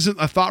that there isn't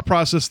a thought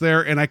process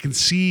there, and I can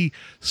see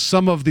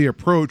some of the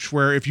approach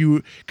where if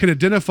you can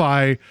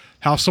identify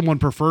how someone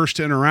prefers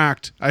to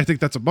interact, I think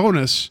that's a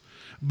bonus.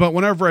 But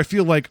whenever I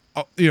feel like,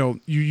 you know,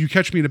 you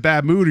catch me in a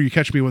bad mood, or you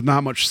catch me with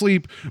not much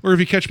sleep, or if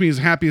you catch me as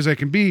happy as I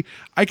can be,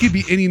 I could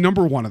be any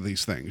number one of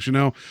these things, you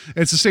know?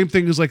 It's the same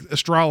thing as like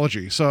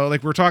astrology. So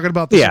like we're talking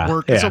about this at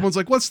work, and someone's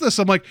like, what's this?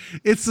 I'm like,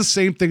 it's the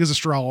same thing as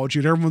astrology.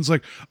 And everyone's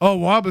like, oh,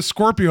 well, I'm a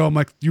Scorpio. I'm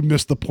like, you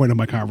missed the point of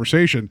my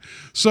conversation.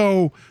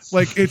 So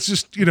like, it's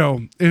just, you know,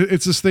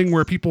 it's this thing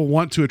where people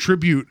want to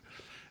attribute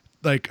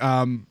like,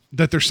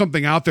 that there's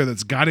something out there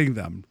that's guiding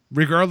them,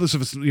 regardless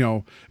if it's, you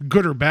know,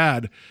 good or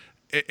bad.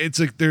 It's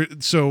like there.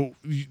 So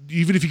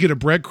even if you get a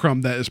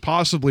breadcrumb that is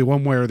possibly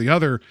one way or the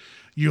other,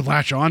 you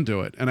latch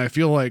onto it. And I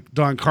feel like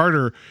Don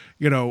Carter,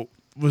 you know,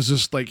 was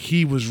just like,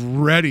 he was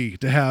ready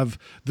to have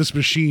this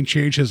machine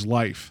change his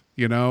life,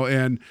 you know,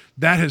 and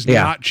that has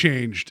not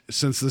changed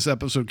since this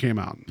episode came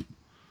out.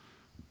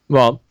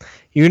 Well,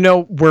 you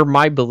know where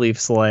my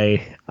beliefs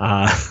lay.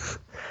 I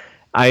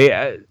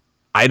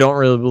don't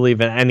really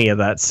believe in any of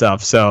that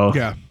stuff. So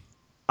yeah.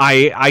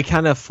 I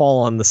kind of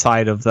fall on the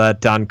side of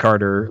that Don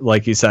Carter,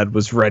 like you said,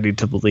 was ready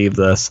to believe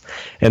this,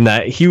 and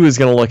that he was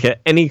going to look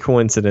at any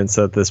coincidence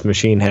that this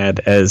machine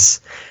had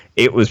as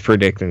it was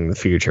predicting the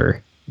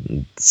future.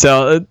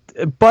 So,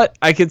 but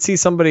I could see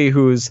somebody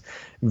who's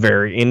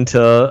very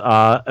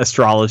into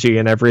astrology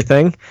and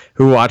everything,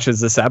 who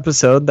watches this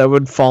episode, that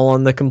would fall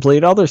on the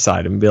complete other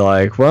side and be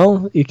like,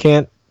 well, you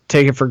can't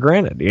take it for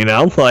granted, you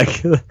know,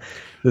 like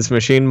this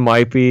machine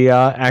might be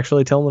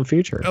actually telling the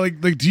future.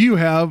 Like, do you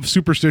have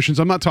superstitions?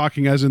 I'm not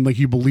talking as in like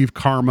you believe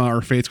karma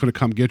or fate's going to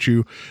come get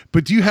you,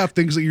 but do you have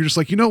things that you're just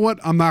like, you know what,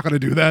 I'm not going to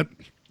do that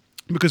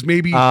because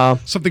maybe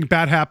something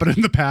bad happened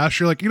in the past.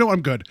 You're like, you know what,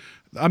 I'm good.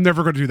 I'm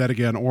never going to do that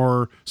again,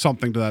 or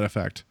something to that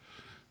effect.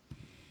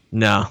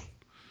 No.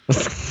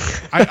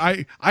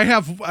 I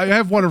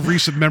have one of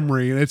recent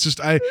memory, and it's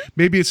just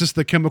maybe it's just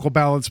the chemical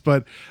balance,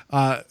 but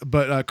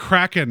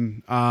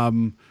Kraken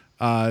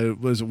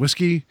was it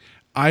whiskey?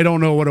 I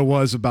don't know what it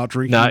was about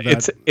drinking. No,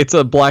 it's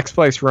a black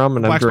spice rum,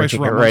 and I'm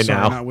drinking it right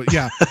now.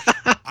 Yeah,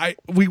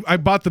 I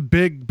bought the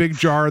big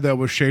jar that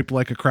was shaped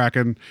like a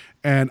Kraken,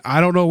 and I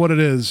don't know what it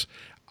is.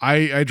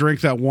 I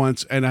drank that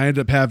once, and I ended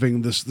up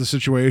having the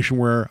situation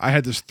where I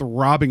had this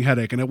throbbing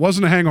headache, and it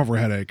wasn't a hangover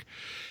headache.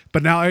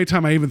 But now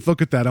anytime I even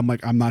look at that, I'm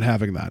like, I'm not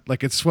having that.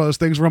 Like, it's one of those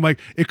things where I'm like,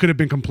 it could have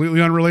been completely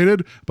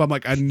unrelated, but I'm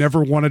like, I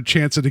never want to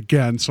chance it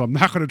again, so I'm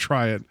not going to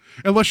try it.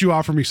 Unless you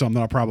offer me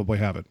something, I'll probably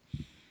have it.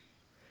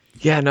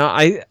 Yeah, no,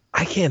 I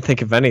can't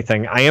think of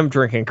anything. I am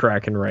drinking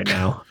Kraken right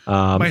now.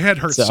 My head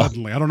hurts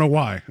suddenly. I don't know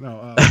why.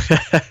 No,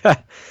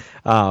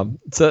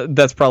 so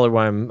that's probably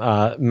why I'm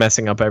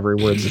messing up every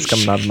word that's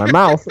coming out of my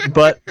mouth,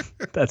 but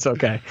that's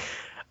okay.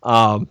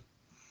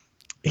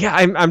 Yeah,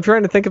 I'm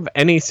trying to think of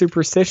any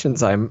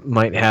superstitions I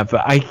might have,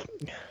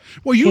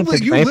 but you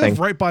live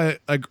right by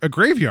a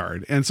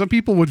graveyard, and some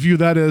people would view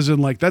that as in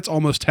like that's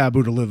almost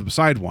taboo to live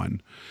beside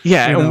one.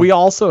 Yeah, and we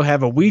also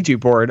have a Ouija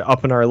board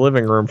up in our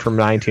living room from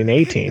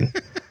 1918.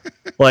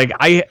 Like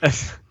I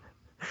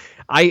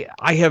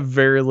have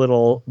very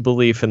little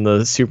belief in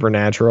the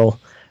supernatural.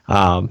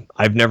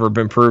 I've never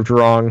been proved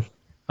wrong.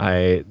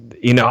 I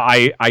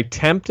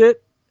tempt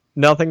it.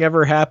 Nothing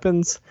ever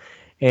happens,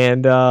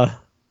 and I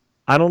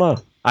don't know.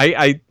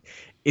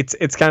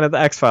 It's kind of the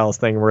X-Files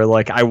thing where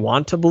like I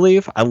want to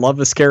believe. I love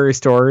a scary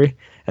story,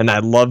 and I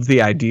love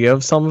the idea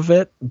of some of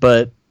it,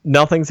 but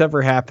nothing's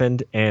ever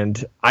happened,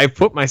 and I've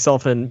put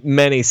myself in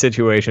many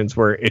situations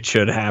where it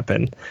should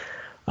happen.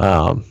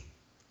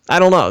 I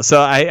don't know.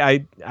 So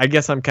I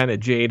guess I'm kind of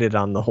jaded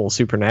on the whole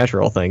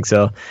supernatural thing.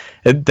 So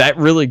that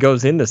really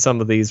goes into some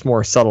of these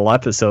more subtle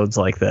episodes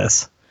like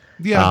this.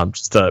 Yeah.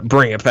 Just to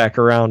bring it back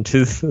around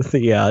to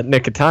the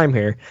nick of time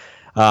here.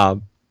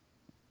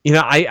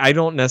 I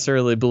don't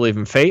necessarily believe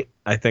in fate.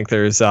 I think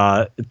there's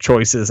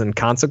choices and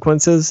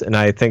consequences, and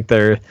I think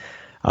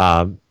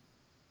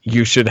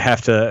you should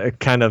have to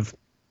kind of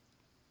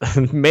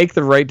make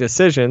the right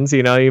decisions.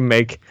 You know, you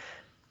make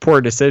poor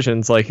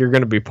decisions, like you're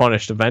going to be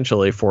punished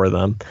eventually for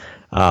them.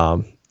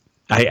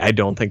 I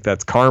don't think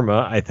that's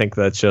karma. I think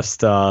that's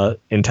just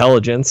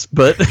intelligence.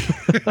 But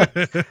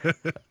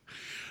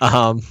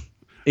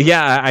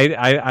yeah,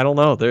 I don't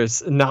know.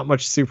 There's not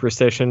much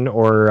superstition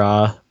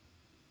or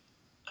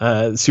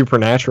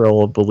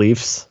supernatural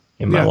beliefs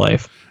in my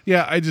life.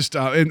 Yeah, I just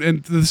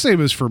and the same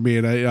is for me,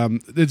 and I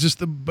it's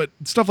just but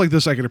stuff like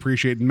this I can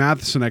appreciate, and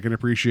Matheson I can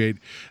appreciate.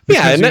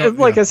 Yeah, and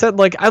because, I said,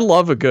 like I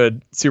love a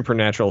good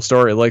supernatural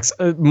story. Like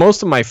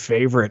most of my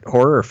favorite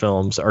horror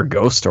films are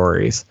ghost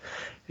stories.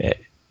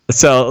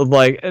 So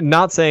like,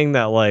 not saying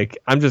that like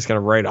I'm just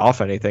gonna write off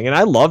anything, and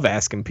I love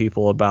asking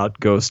people about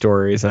ghost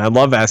stories, and I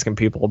love asking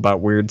people about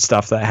weird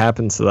stuff that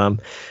happens to them,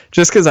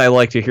 just because I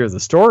like to hear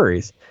the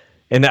stories,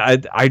 and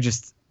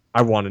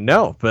I want to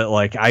know, but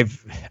like I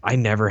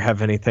never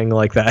have anything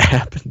like that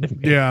happen to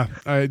me. Yeah,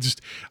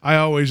 I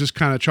always just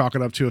kind of chalk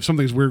it up to if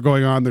something's weird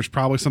going on, there's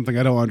probably something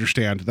I don't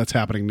understand that's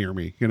happening near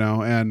me,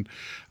 and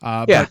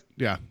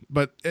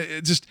but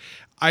it just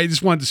I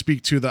just wanted to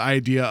speak to the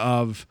idea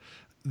of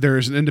there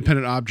is an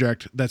independent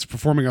object that's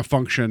performing a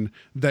function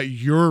that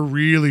you're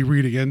really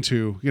reading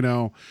into,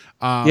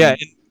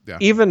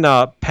 Even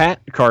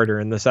Pat Carter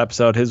in this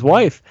episode, his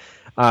wife,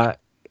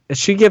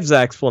 she gives the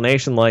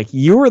explanation like,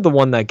 you were the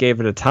one that gave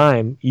it a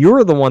time.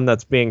 You're the one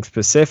that's being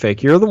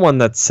specific. You're the one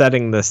that's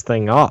setting this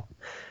thing up.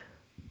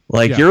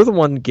 Like, you're the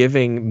one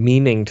giving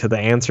meaning to the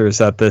answers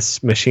that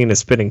this machine is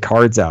spitting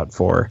cards out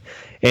for.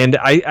 And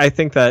I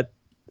think that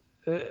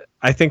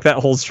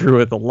holds true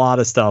with a lot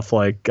of stuff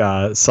like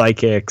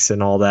psychics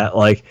and all that.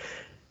 Like,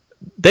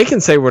 they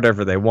can say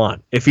whatever they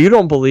want. If you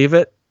don't believe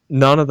it,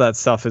 none of that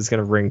stuff is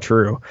going to ring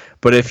true.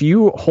 But if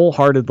you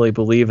wholeheartedly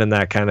believe in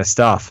that kind of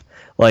stuff,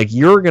 like,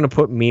 you're going to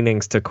put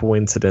meanings to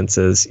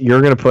coincidences.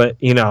 You're going to put,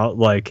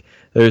 like,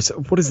 there's,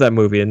 what is that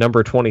movie? A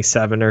Number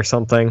 27 or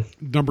something?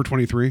 Number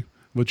 23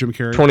 with Jim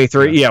Carrey.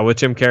 23, yeah, with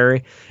Jim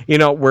Carrey.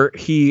 Where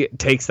he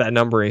takes that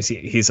number and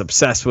he's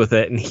obsessed with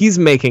it, and he's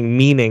making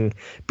meaning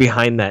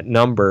behind that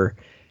number.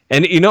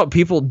 And,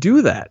 people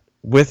do that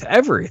with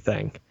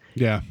everything.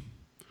 Yeah.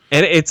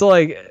 And it's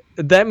like,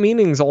 that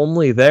meaning's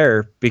only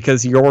there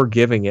because you're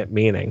giving it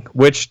meaning,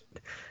 which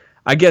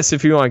I guess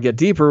if you want to get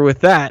deeper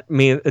with that,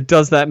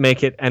 does that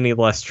make it any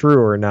less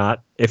true or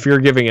not? If you're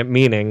giving it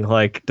meaning,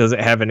 like, does it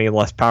have any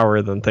less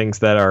power than things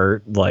that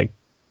are like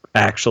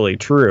actually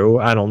true?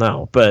 I don't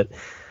know, but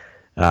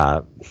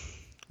it's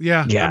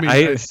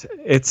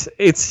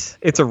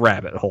a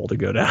rabbit hole to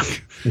go down.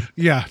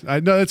 Yeah, I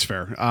know that's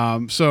fair.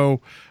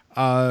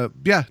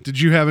 Did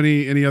you have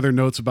any other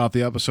notes about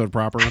the episode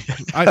proper?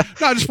 I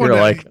just wanted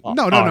to, like,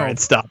 no. Right,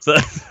 stop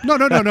that.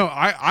 No.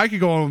 I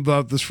could go on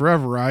about this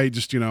forever. I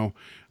just,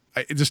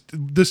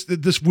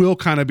 this will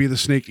kind of be the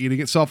snake eating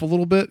itself a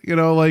little bit,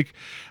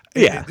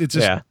 it's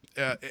just,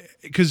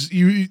 because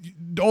you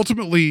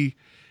ultimately,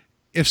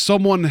 if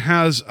someone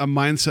has a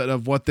mindset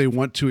of what they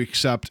want to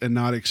accept and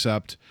not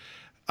accept,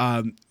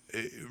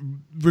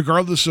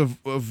 regardless of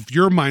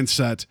your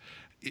mindset,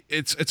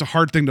 it's a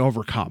hard thing to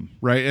overcome,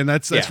 right? And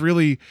that's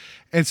really,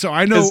 and so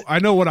I know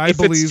what I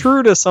believe. If it's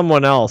true to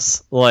someone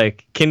else,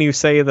 like, can you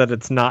say that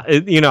it's not,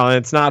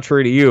 it's not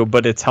true to you,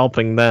 but it's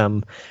helping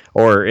them,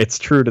 or it's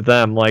true to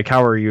them? Like,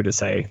 how are you to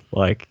say,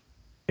 like,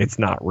 it's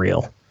not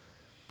real?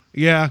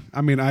 Yeah,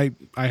 I mean, I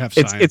have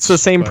science. It's the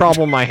same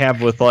problem I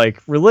have with,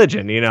 like,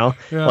 religion,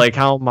 Like,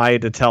 how am I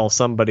to tell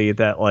somebody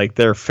that, like,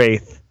 their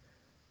faith,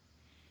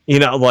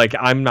 like,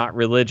 I'm not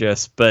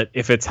religious, but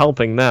if it's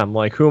helping them,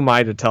 like, who am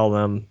I to tell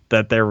them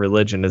that their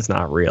religion is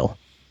not real?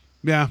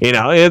 Yeah.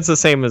 It's the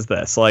same as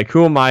this. Like,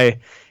 who am I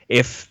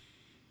if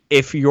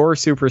your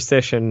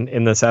superstition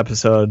in this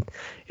episode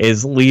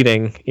is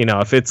leading,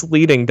 if it's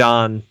leading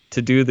Don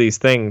to do these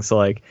things,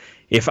 like,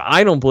 if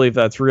I don't believe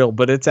that's real,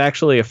 but it's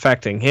actually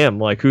affecting him,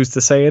 like, who's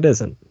to say it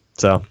isn't?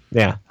 So,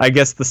 yeah, I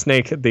guess the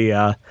snake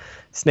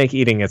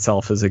eating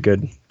itself is a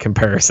good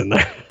comparison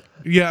there.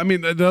 Yeah, I mean,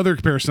 the other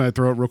comparison I'd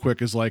throw out real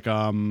quick is like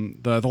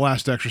the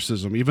Last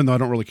Exorcism. Even though I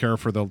don't really care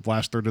for the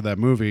last third of that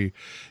movie,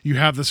 you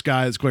have this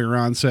guy that's going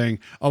around saying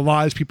a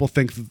lot of people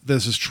think that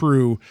this is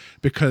true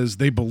because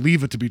they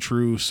believe it to be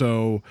true,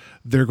 so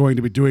they're going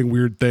to be doing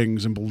weird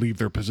things and believe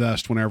they're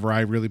possessed whenever I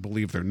really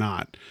believe they're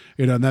not.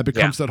 And that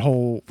becomes that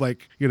whole,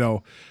 like,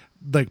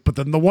 but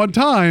then the one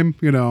time,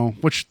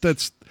 which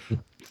that's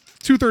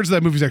 2/3 of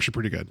that movie is actually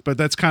pretty good, but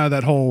that's kind of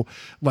that whole,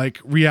 like,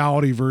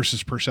 reality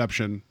versus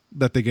perception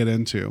that they get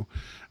into.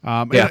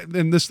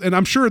 And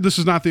I'm sure this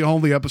is not the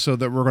only episode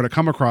that we're going to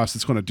come across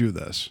that's going to do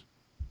this.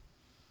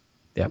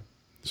 Yep.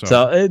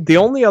 So the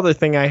only other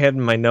thing I had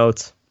in my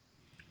notes,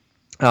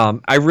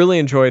 I really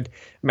enjoyed,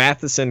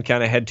 Matheson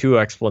kind of had two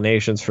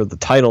explanations for the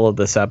title of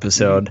this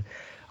episode.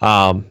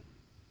 One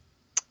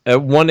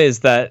is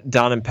that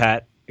Don and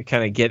Pat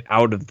kind of get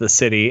out of the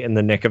city in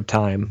the nick of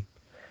time.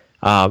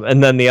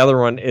 And then the other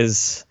one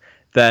is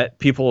that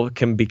people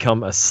can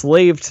become a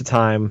slave to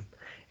time,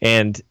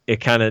 and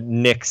it kind of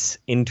nicks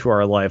into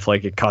our life,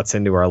 like it cuts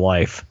into our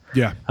life.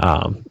 Yeah.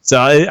 So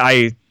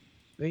I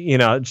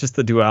just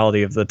the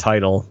duality of the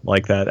title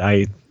like that.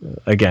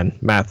 Again,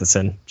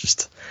 Matheson,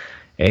 just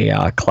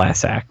a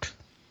class act.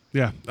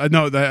 Yeah, I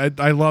know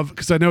that I love,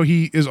 because I know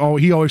he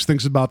always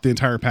thinks about the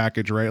entire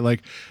package, right?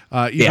 Like,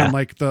 even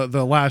like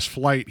the last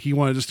flight, he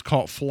wanted just to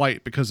call it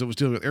Flight because it was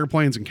dealing with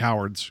airplanes and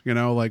cowards,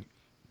 like.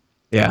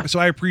 Yeah. So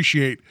I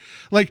appreciate,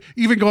 like,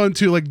 even going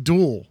to, like,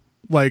 Duel,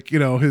 like, you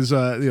know, his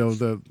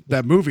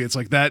that movie. It's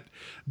like that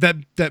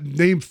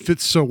name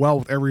fits so well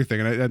with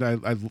everything. And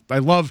I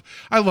love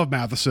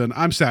Matheson.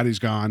 I'm sad he's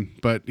gone,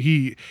 but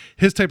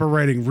his type of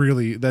writing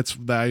really,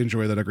 I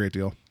enjoy that a great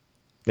deal.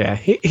 Yeah,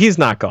 he's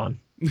not gone.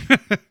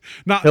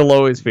 He'll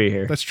always be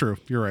here. That's true.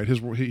 You're right.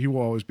 He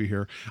will always be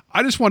here.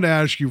 I just want to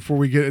ask you before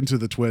we get into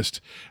the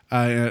twist,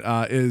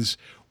 is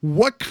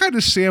what kind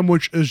of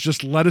sandwich is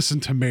just lettuce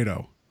and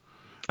tomato?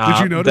 Did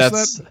you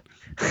notice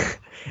that?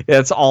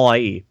 That's all I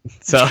eat.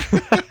 So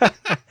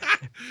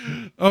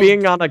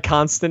being on a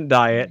constant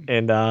diet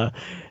and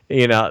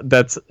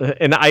that's,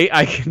 and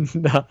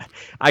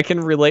I can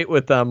relate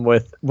with them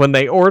with when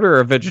they order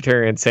a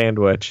vegetarian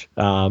sandwich,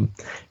 kind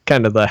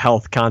of the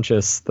health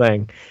conscious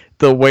thing.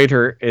 The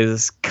waiter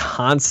is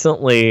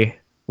constantly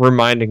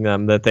reminding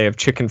them that they have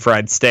chicken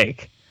fried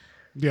steak.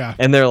 Yeah.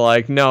 And they're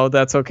like, no,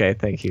 that's okay.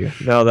 Thank you.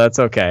 No, that's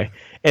okay.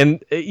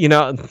 And,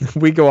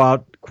 we go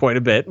out quite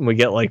a bit and we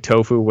get like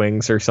tofu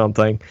wings or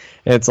something.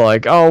 And it's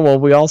like, oh, well,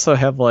 we also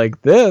have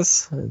like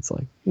this. And it's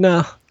like,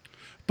 no.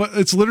 But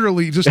it's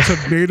literally just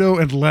tomato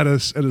and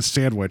lettuce and a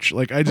sandwich.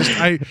 Like I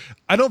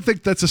don't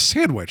think that's a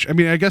sandwich. I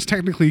mean, I guess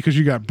technically because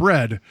you got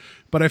bread,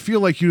 but I feel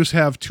like you just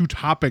have two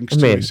toppings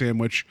to a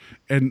sandwich,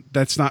 and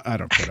that's not.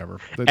 Whatever.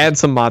 Add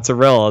some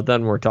mozzarella,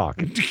 then we're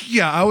talking.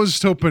 Yeah, I was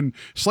just hoping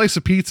slice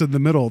of pizza in the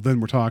middle, then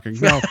we're talking.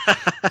 No,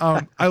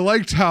 I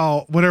liked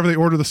how whenever they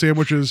order the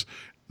sandwiches,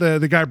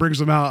 the guy brings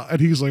them out,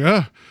 and he's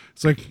like,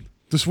 it's like.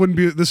 This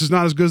is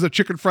not as good as that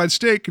chicken fried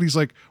steak. And he's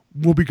like,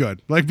 we'll be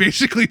good. Like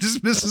basically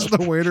dismisses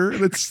the waiter.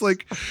 And it's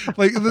like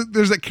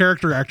there's that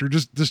character actor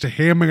just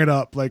hamming it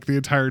up like the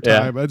entire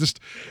time. Yeah.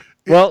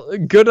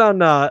 Good on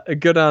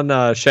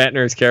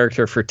Shatner's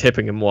character for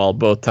tipping him well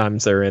both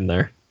times they're in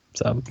there.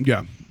 So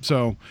yeah.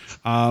 So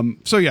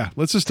yeah,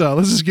 let's just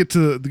get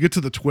to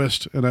the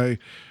twist, and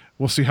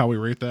we'll see how we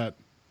rate that.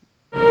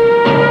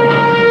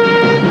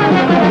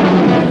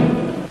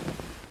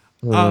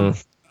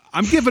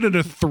 I'm giving it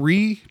a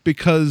 3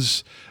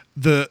 because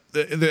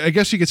I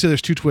guess you could say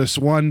there's two twists.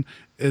 One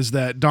is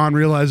that Don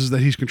realizes that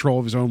he's control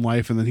of his own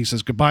life, and then he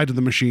says goodbye to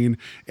the machine,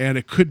 and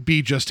it could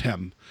be just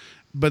him.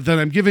 But then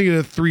I'm giving it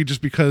a 3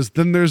 just because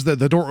then there's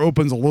the door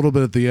opens a little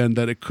bit at the end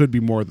that it could be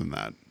more than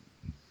that.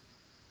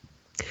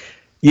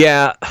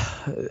 Yeah,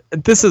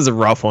 this is a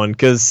rough one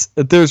because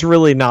there's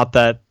really not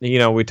that,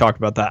 we talked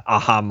about that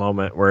aha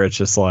moment where it's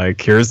just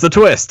like, here's the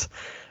twist.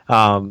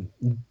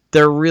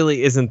 There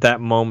really isn't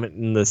that moment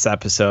in this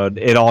episode.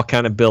 It all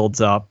kind of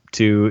builds up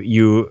to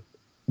you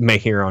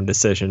making your own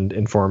decision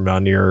informed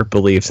on your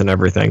beliefs and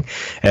everything,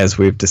 as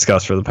we've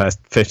discussed for the past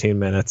 15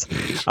 minutes.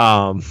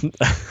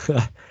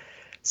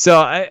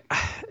 So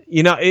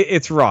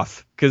it's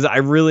rough because I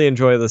really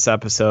enjoy this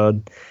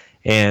episode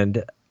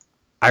and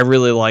I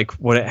really like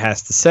what it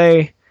has to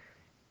say,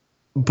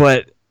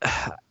 but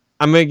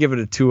I'm going to give it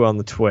a 2 on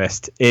the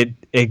twist.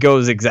 It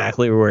goes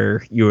exactly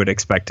where you would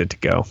expect it to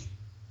go.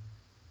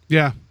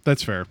 Yeah,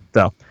 that's fair.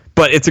 So,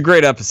 but it's a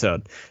great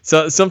episode.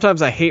 So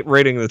sometimes I hate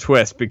rating the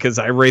twist because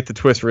I rate the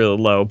twist really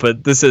low,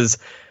 but this is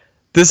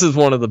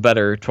one of the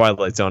better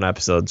Twilight Zone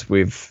episodes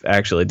we've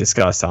actually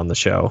discussed on the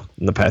show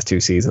in the past 2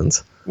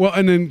 seasons. Well,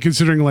 and then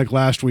considering like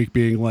last week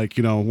being like,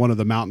 one of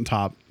the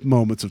mountaintop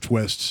moments of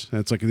twists, and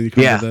it's like, and then you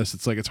come to this,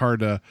 it's like, it's hard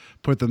to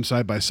put them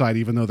side by side,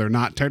 even though they're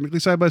not technically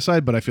side by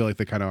side, but I feel like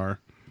they kind of are.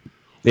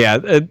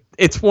 Yeah,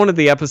 it's one of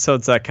the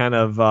episodes that kind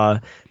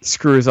of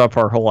screws up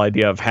our whole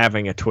idea of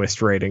having a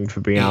twist rating, to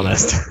be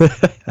honest.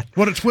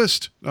 What a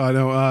twist! I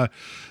know.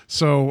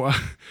 So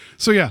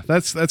yeah,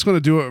 that's going to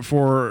do it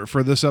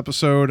for this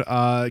episode.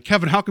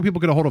 Kevin, how can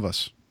people get a hold of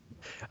us?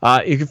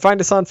 You can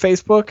find us on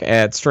Facebook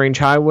at Strange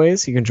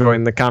Highways. You can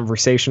join the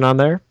conversation on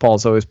there.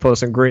 Paul's always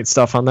posting great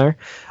stuff on there.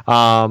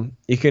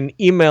 You can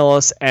email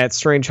us at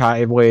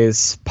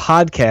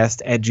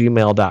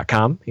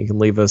strangehighwayspodcast@gmail.com. You can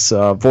leave us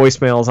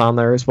voicemails on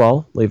there as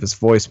well. Leave us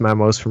voice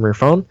memos from your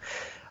phone.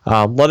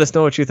 Let us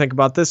know what you think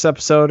about this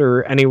episode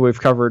or any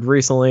we've covered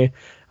recently.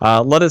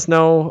 Let us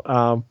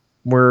know.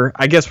 We're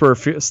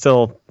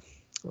still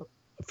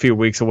a few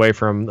weeks away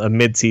from a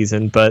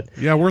mid-season, but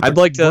yeah, I'd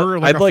like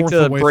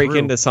to break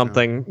into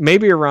something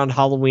maybe around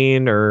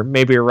Halloween or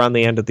maybe around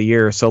the end of the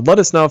year. So let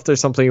us know if there's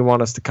something you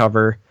want us to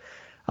cover.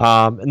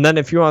 And then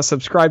if you want to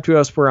subscribe to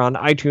us, we're on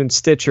iTunes,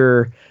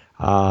 Stitcher,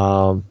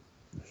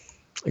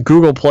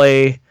 Google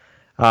Play,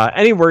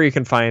 anywhere you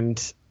can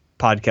find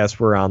podcasts,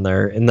 we're on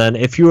there. And then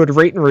if you would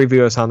rate and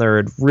review us on there,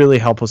 it'd really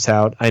help us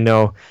out. I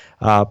know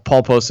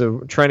Paul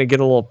posted trying to get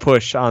a little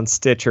push on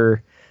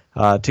Stitcher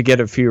to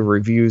get a few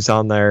reviews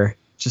on there,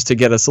 just to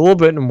get us a little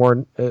bit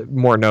more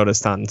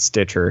noticed on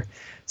Stitcher.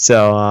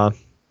 So,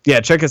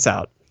 check us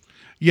out.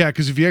 Yeah,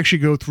 because if you actually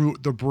go through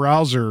the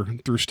browser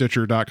through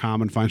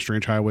Stitcher.com and find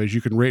Strange Highways,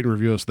 you can rate and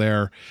review us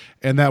there,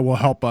 and that will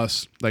help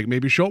us, like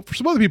maybe show up for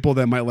some other people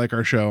that might like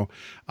our show.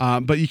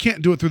 But you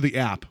can't do it through the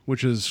app,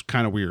 which is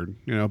kind of weird,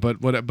 But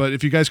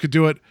if you guys could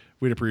do it,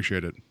 we'd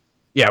appreciate it.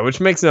 Yeah, which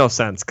makes no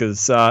sense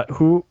because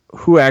who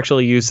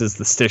actually uses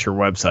the Stitcher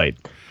website?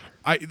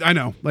 I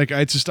know, like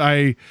I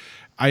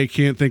I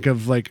can't think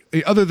of like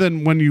other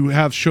than when you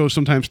have shows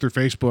sometimes through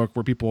Facebook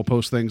where people will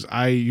post things.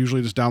 I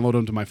usually just download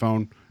them to my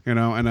phone, and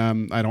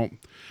I don't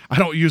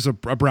use a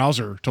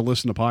browser to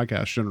listen to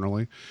podcasts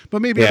generally,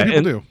 but maybe other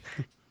people do.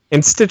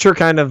 And Stitcher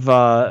kind of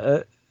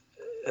the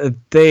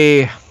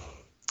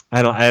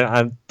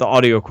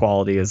audio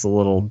quality is a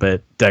little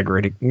bit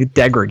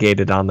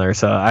degraded on there,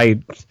 so I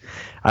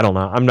don't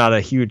know. I'm not a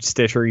huge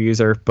Stitcher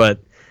user, but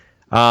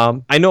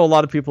I know a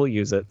lot of people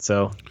use it.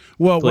 So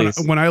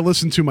when I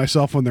listen to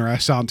myself on there, I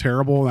sound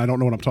terrible and I don't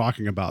know what I'm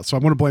talking about. So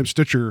I'm going to blame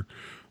Stitcher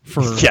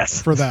for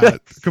that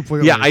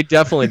completely. Yeah, I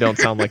definitely don't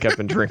sound like I've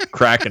been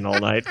cracking all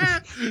night.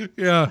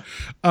 Yeah.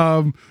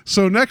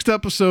 So next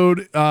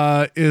episode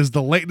is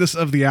The Lateness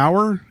of the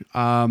Hour.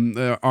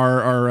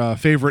 Our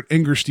favorite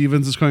Inger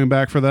Stevens is coming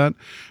back for that.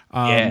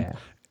 Yeah.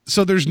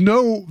 So there's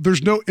no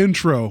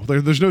intro.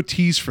 There's no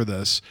tease for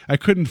this. I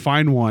couldn't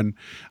find one.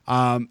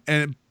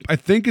 And I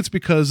think it's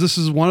because this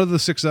is one of the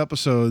 6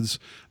 episodes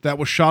that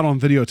was shot on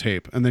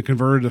videotape and then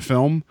converted to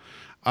film.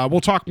 We'll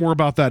talk more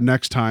about that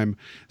next time.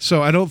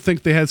 So I don't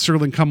think they had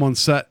Serling come on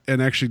set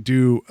and actually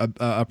do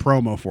a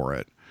promo for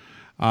it.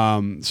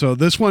 So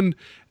this one,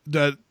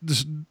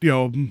 just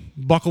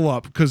buckle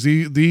up because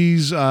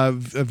these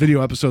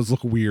video episodes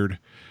look weird.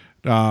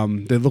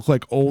 They look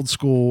like old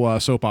school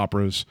soap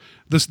operas.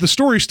 The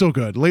story's still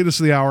good. Latest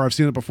of the Hour, I've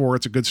seen it before.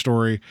 It's a good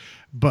story,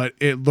 but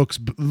it looks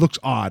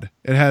odd.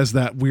 It has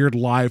that weird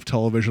live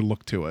television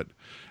look to it.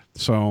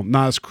 So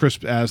not as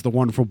crisp as the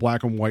wonderful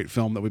black and white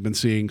film that we've been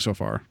seeing so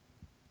far.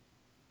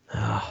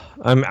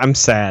 I'm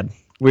sad.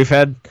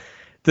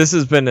 This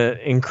has been an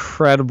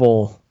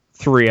incredible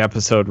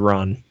 3-episode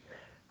run.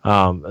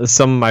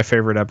 Some of my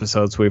favorite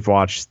episodes we've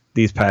watched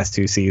these past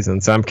 2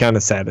 seasons. I'm kind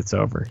of sad it's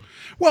over.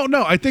 Well,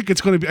 no, I think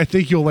it's going to be. I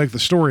think you'll like the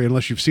story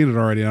unless you've seen it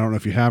already. I don't know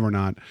if you have or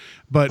not.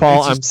 But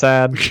Paul, I'm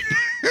sad.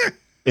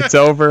 It's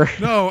over.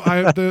 No,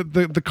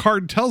 the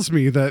card tells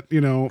me that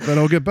that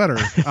it'll get better.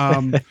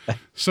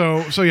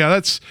 So yeah,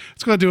 it's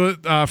going to do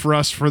it for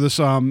us for this.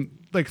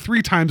 Like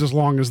 3 times as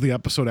long as the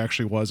episode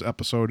actually was.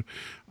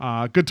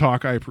 Good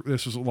talk.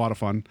 This was a lot of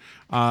fun.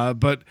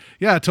 But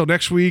yeah, till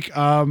next week.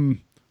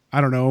 I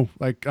don't know,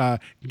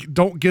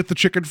 don't get the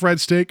chicken fried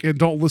steak and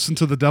don't listen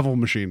to the Devil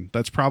Machine.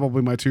 That's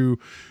probably my two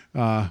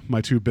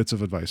bits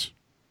of advice.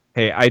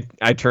 Hey,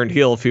 I turned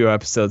heel a few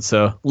episodes,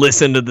 so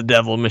listen to the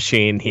Devil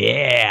Machine.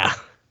 Yeah.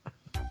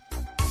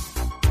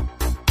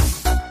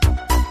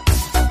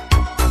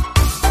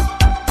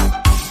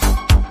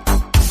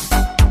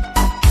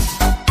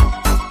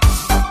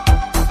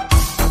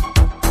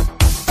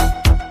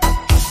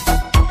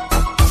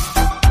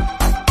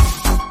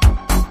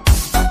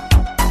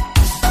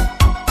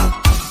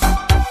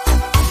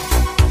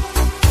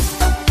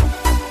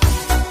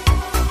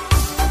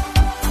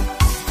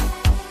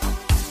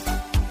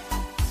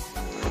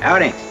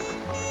 Howdy.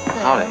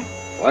 Howdy.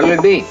 What'll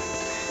it be?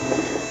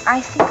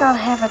 I think I'll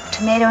have a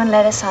tomato and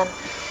lettuce on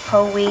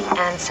whole wheat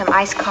and some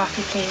iced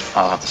coffee, please.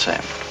 I'll have the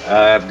same.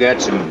 I've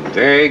got some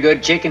very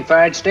good chicken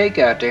fried steak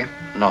out there.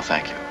 No,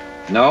 thank you.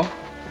 No?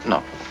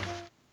 No.